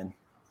Leatherman,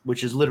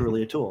 which is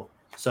literally a tool.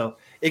 So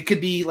it could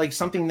be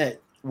something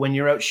that when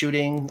you're out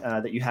shooting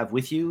that you have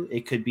with you.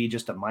 It could be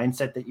just a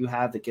mindset that you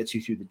have that gets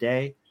you through the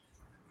day.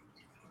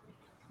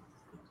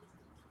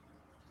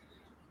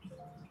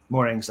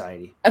 More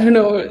anxiety. I don't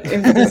know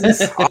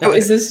if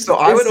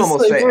I would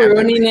almost say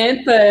ruining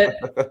it,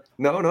 but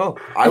no.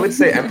 I would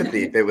say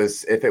empathy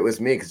if it was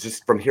me, because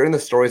just from hearing the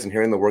stories and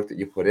hearing the work that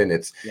you put in,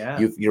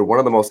 you're one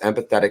of the most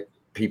empathetic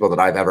people that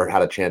I've ever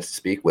had a chance to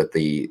speak with.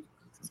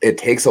 It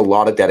takes a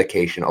lot of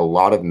dedication, a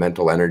lot of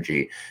mental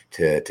energy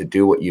to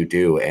do what you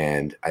do,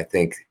 and I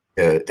think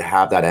to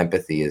have that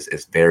empathy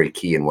is very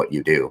key in what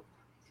you do.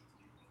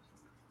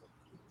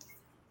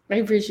 I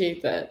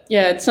appreciate that.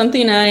 Yeah, it's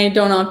something I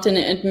don't often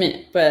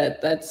admit,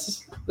 but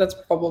that's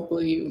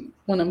probably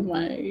one of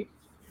my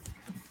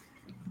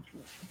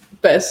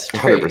best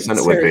 100%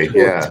 it would be,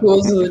 yeah.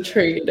 Tools of the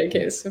trade, I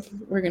guess, if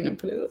we're gonna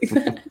put it like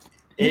that.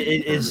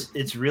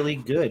 It's really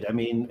good. I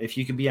mean, if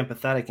you could be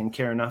empathetic and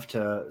care enough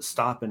to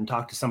stop and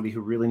talk to somebody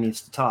who really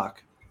needs to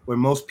talk, where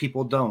most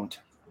people don't,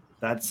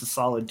 that's a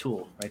solid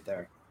tool right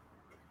there.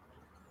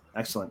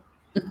 Excellent.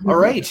 All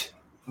right.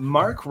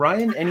 Mark,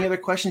 Ryan, any other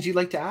questions you'd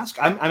like to ask?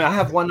 I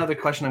have one other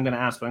question I'm going to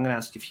ask, but I'm going to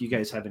ask if you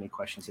guys have any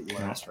questions that you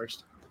want to ask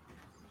first.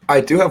 I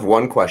do have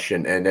one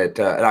question, and it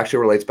actually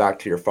relates back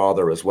to your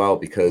father as well,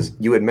 because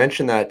you had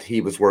mentioned that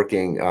he was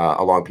working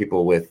along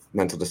people with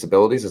mental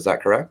disabilities. Is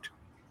that correct?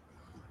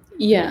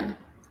 Yeah,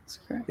 that's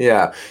correct.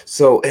 Yeah.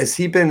 So has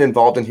he been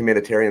involved in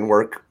humanitarian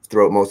work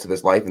throughout most of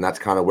his life, and that's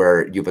kind of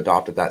where you've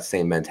adopted that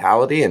same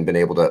mentality and been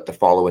able to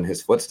follow in his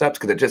footsteps?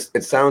 Because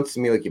it sounds to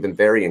me like you've been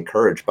very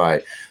encouraged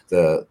by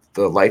the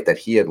life that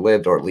he had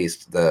lived, or at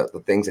least the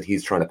things that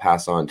he's trying to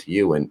pass on to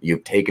you, and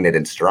you've taken it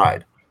in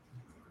stride.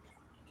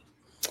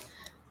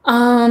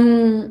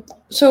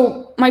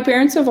 So my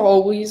parents have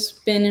always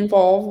been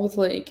involved with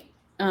like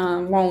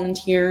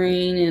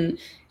volunteering and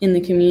in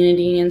the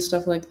community and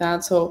stuff like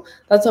that. So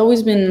that's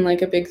always been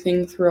like a big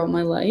thing throughout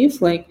my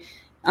life. Like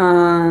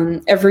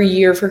every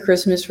year for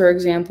Christmas, for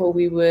example,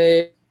 we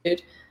would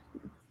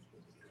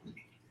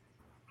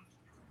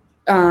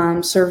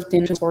serve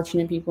dinner to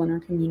fortunate people in our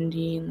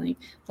community and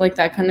like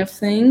that kind of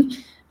thing.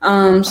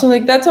 So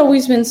like that's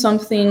always been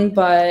something.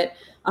 But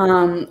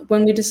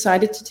when we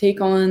decided to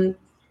take on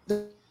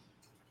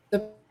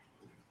the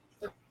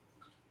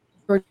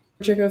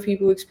project of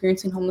people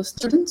experiencing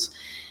homelessness,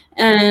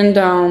 and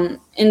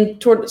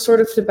sort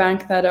of to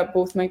back that up,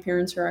 both my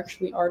parents are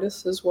actually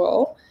artists as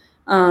well.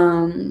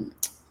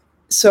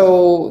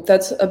 So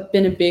that's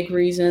been a big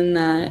reason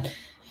that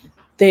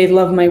they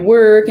love my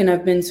work and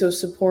have been so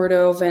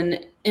supportive.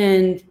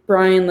 And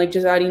Brian, like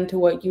just adding to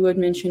what you had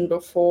mentioned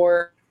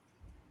before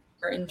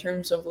in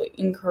terms of like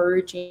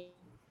encouraging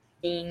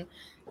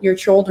your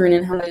children,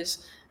 and how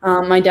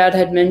my dad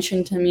had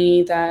mentioned to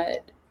me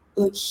that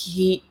like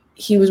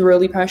he was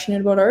really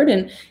passionate about art,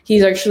 and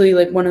he's actually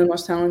like one of the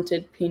most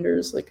talented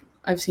painters like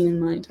I've seen in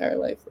my entire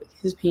life. Like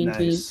his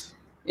painting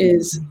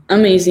is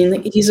amazing.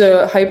 Like, he's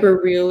a hyper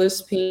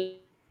realist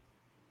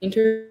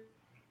painter,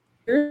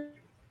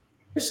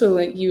 so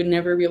like you would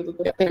never be able to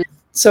look at him.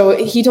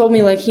 So he told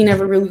me like he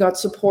never really got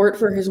support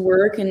for his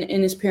work, and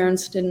his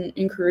parents didn't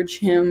encourage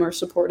him or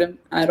support him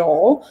at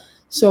all.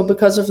 So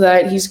because of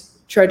that, he's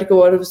tried to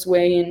go out of his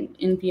way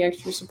and be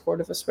extra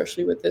supportive,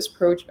 especially with this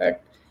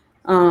project,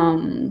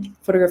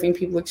 photographing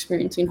people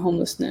experiencing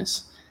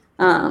homelessness.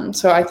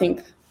 So I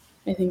think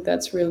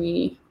that's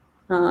really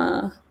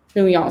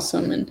really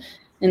awesome, and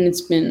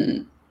it's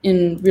been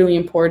really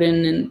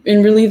important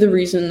and really the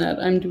reason that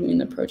I'm doing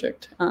the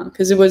project,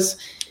 because it was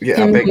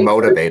a big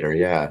motivator.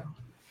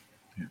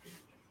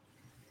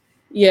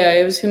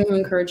 It was him who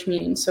encouraged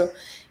me. And so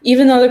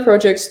even though the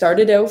project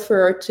started out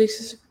for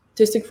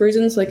artistic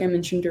reasons, like I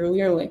mentioned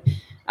earlier, like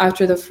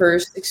after the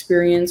first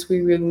experience,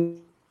 we really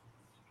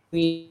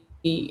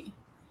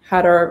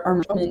had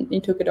our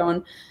and took it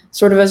on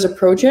sort of as a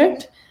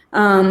project.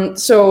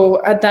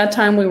 So at that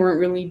time we weren't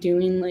really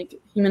doing like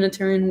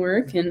humanitarian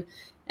work, and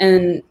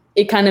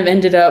it kind of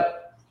ended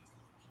up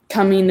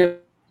coming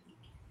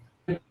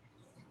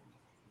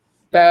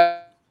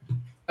about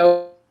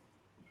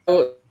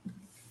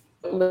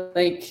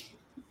like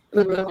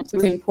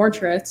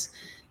portraits.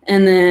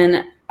 And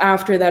then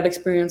after that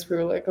experience, we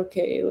were like,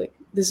 okay, like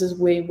this is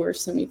way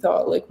worse than we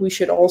thought. Like we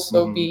should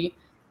also be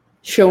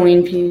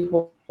showing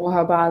people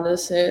how bad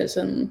this is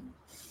and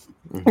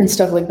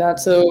stuff like that.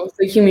 So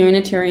the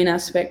humanitarian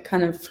aspect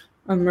kind of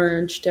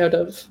emerged out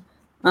of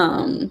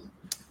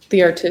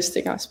the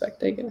artistic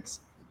aspect, I guess.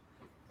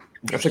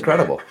 That's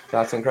incredible.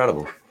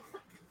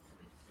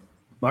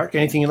 Mark,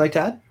 anything you'd like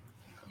to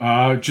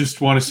add?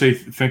 Just want to say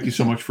thank you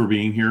so much for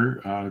being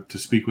here to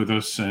speak with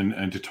us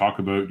and to talk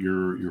about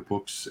your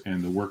books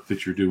and the work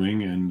that you're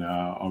doing, and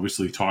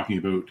obviously talking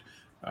about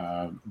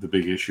the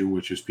big issue,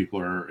 which is people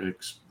are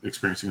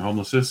experiencing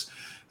homelessness.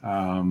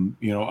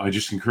 I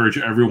just encourage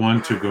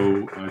everyone to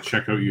go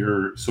check out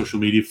your social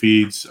media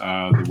feeds,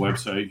 the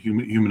website,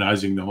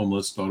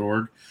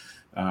 humanizingthehomeless.org,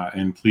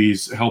 and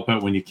please help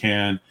out when you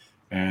can.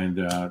 And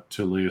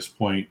to Leah's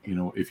point,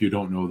 if you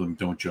don't know them,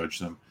 don't judge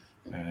them.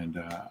 And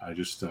I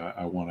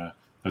want to,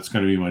 that's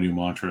going to be my new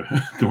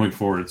mantra going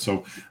forward.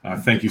 So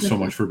thank you so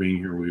much for being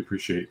here. We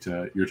appreciate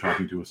your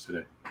talking to us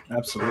today.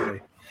 Absolutely.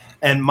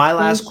 And my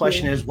last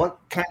question is, what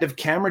kind of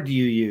camera do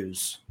you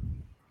use?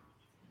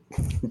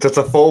 That's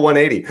a full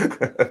 180.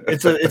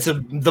 It's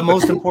the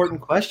most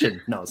important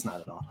question. No, it's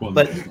not at all. Well,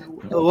 but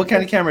what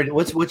kind of camera?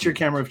 What's your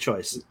camera of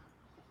choice?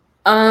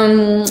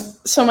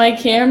 So my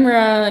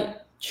camera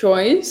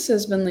choice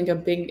has been like a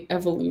big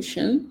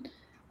evolution.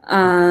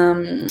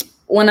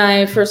 When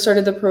I first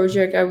started the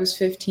project, I was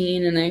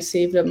 15 and I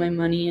saved up my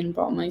money and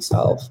bought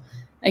myself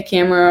a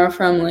camera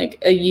from like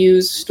a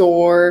used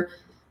store,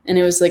 and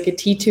it was like a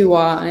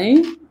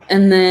T2i.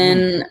 And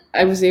then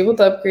I was able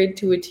to upgrade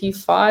to a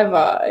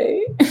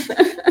T5i.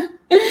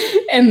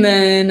 And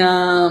then,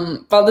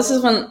 well, this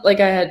is when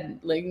like I had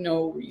like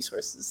no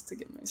resources to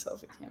get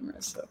myself a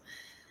camera. So,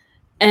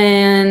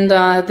 and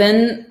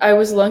then I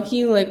was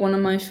lucky, like one of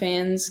my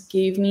fans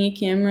gave me a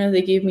camera.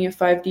 They gave me a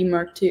 5D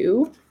Mark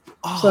II.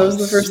 So that was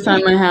the first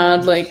time I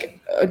had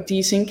like a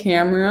decent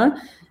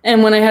camera.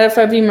 And when I had a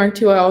 5D Mark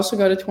II, I also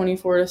got a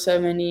 24 to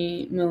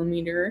 70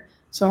 millimeter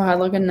So I had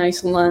like a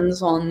nice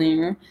lens on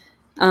there.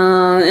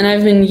 And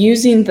I've been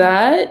using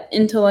that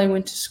until I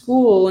went to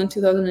school in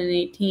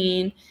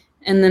 2018.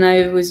 And then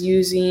I was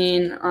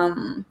using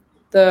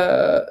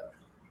the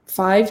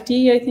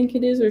 5D, I think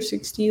it is, or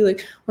 6D,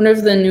 like one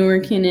of the newer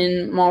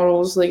Canon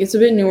models. Like it's a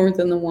bit newer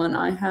than the one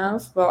I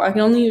have, but I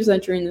can only use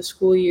that during the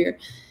school year.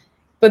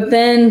 But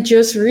then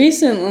just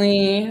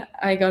recently,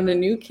 I got a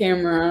new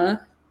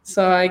camera.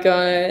 So I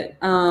got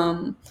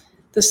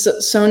the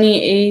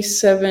Sony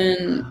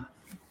A7R,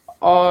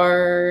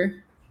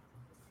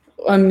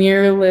 a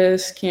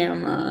mirrorless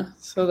camera.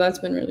 So that's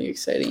been really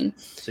exciting.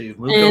 So you've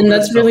moved and over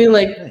that's to really Sony.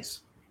 like, Nice.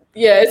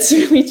 Yeah, it's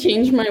really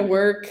changed my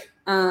work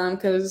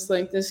because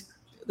like this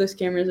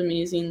camera is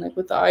amazing, like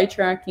with the eye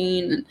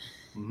tracking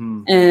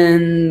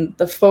and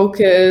the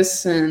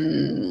focus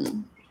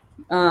and.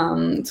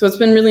 So it's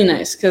been really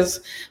nice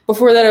because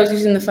before that I was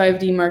using the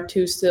 5D Mark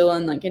II still,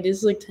 and like it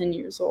is like 10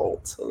 years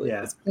old. So like,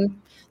 yeah, it's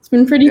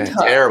been pretty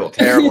tough. Terrible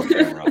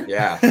camera.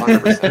 Yeah,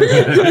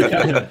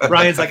 100%.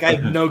 Ryan's like, I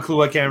have no clue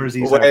what cameras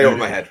these are. Way over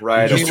my head,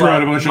 right? Just throw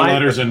out a bunch of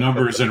letters and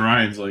numbers, and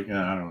Ryan's like,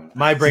 I don't know.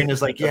 My brain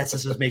is like, yes,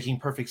 this is making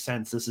perfect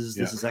sense. This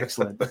is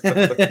excellent.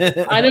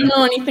 I don't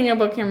know anything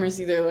about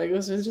cameras either. Like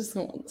this is just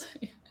the one.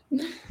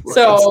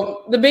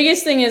 So the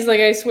biggest thing is like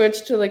I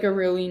switched to like a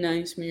really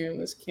nice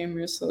mirrorless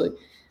camera. So like.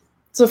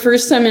 It's the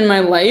first time in my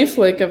life,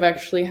 like I've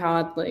actually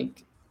had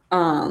like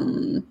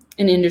an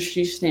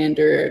industry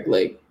standard,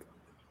 like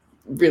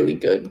really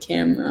good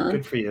camera.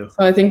 Good for you.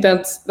 So I think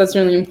that's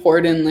really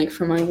important, like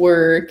for my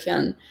work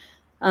and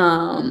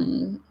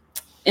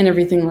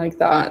everything like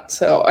that.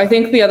 So I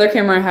think the other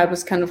camera I had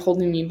was kind of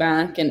holding me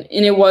back, and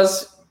it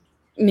was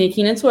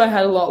making it so I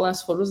had a lot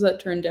less photos that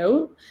turned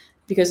out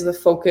because the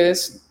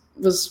focus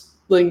was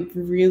like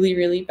really,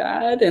 really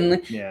bad,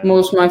 and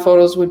most of my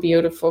photos would be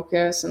out of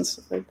focus and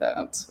stuff like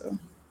that. So,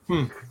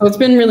 so it's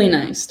been really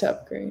nice to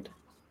upgrade.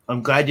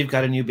 I'm glad you've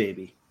got a new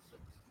baby.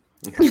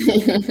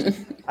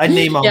 I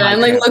name all. Yeah, my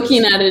I'm like cameras.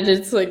 looking at it.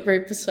 It's like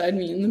right beside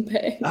me in the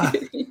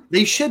bag.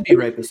 They should be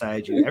right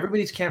beside you.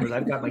 Everybody's cameras.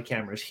 I've got my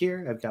cameras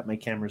here. I've got my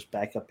cameras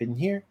back up in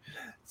here.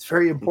 It's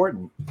very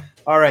important.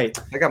 All right.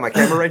 I got my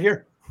camera right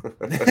here.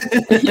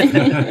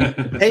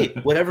 Hey,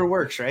 whatever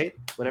works, right?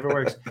 Whatever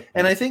works.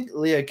 And I think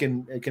Leah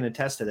can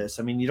attest to this.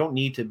 I mean, you don't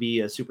need to be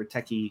a super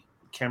techie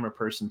camera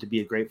person to be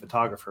a great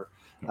photographer.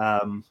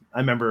 I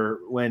remember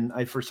when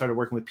I first started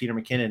working with Peter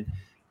McKinnon,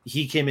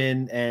 he came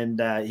in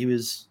and he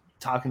was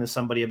talking to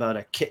somebody about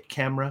a kit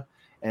camera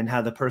and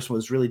how the person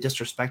was really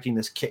disrespecting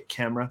this kit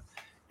camera.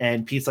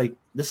 And Pete's like,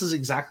 this is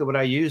exactly what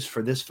I use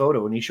for this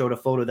photo. And he showed a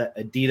photo that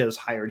Adidas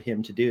hired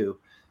him to do.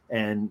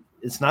 And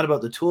it's not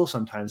about the tool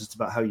sometimes, it's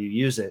about how you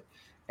use it.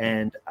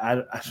 And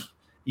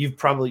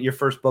your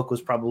first book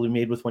was probably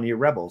made with one of your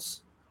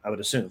Rebels, I would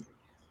assume.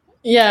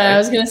 Yeah, right? I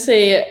was gonna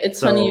say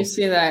it's funny you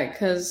say that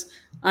because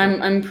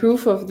I'm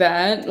proof of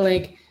that.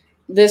 Like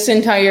this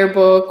entire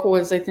book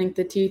was, I think,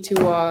 the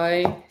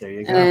T2i. There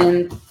you go.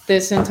 And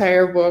this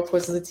entire book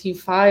was the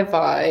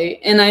T5i.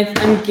 And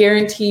I'm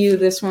guarantee you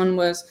this one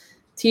was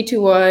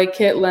T2i,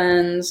 kit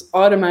lens,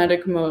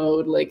 automatic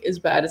mode, like as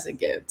bad as it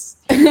gets.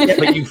 Yeah,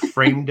 but you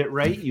framed it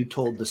right. You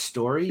told the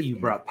story. You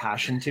brought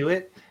passion to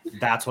it.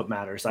 That's what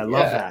matters. I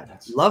love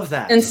that. Love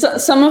that. And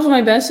some of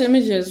my best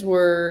images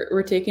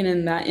were taken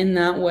in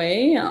that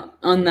way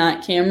on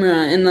that camera.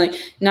 And like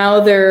now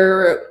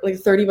they're like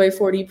 30 by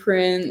 40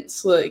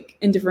 prints, like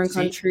in different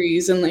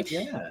countries. And like,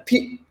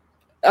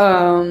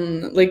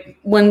 like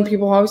when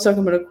people always talk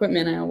about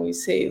equipment, I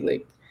always say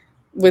like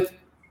with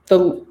the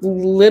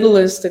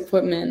littlest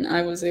equipment,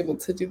 I was able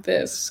to do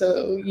this.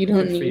 So you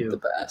don't need the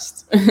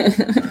best.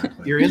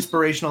 You're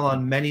inspirational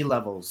on many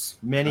levels,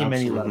 many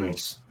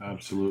levels.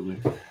 Absolutely.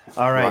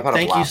 All right. Well,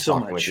 Thank you so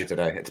much. With you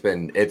today.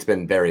 It's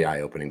been very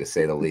eye-opening to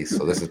say the least.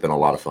 So this has been a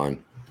lot of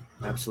fun.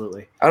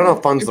 Absolutely. I don't know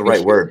if fun's the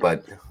right word,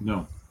 but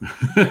no.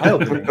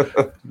 Eye-opening.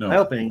 No.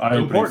 Eye-opening.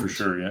 Eye-opening for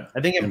sure, yeah. I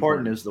think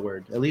important is the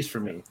word, at least for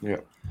me. Yeah.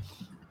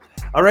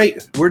 All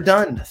right, we're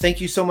done. Thank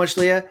you so much,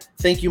 Leah.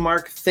 Thank you,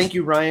 Mark. Thank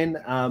you, Ryan.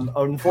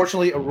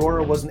 Unfortunately,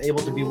 Aurora wasn't able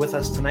to be with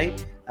us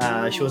tonight.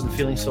 She wasn't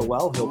feeling so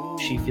well. Hope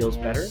she feels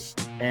better.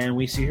 And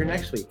we see her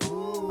next week.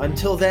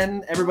 Until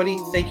then, everybody,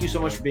 thank you so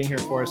much for being here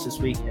for us this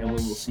week. And we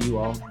will see you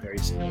all very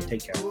soon.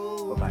 Take care.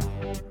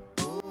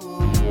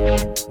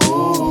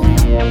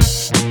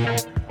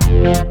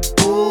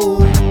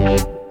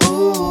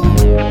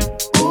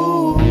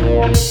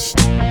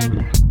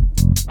 Bye-bye.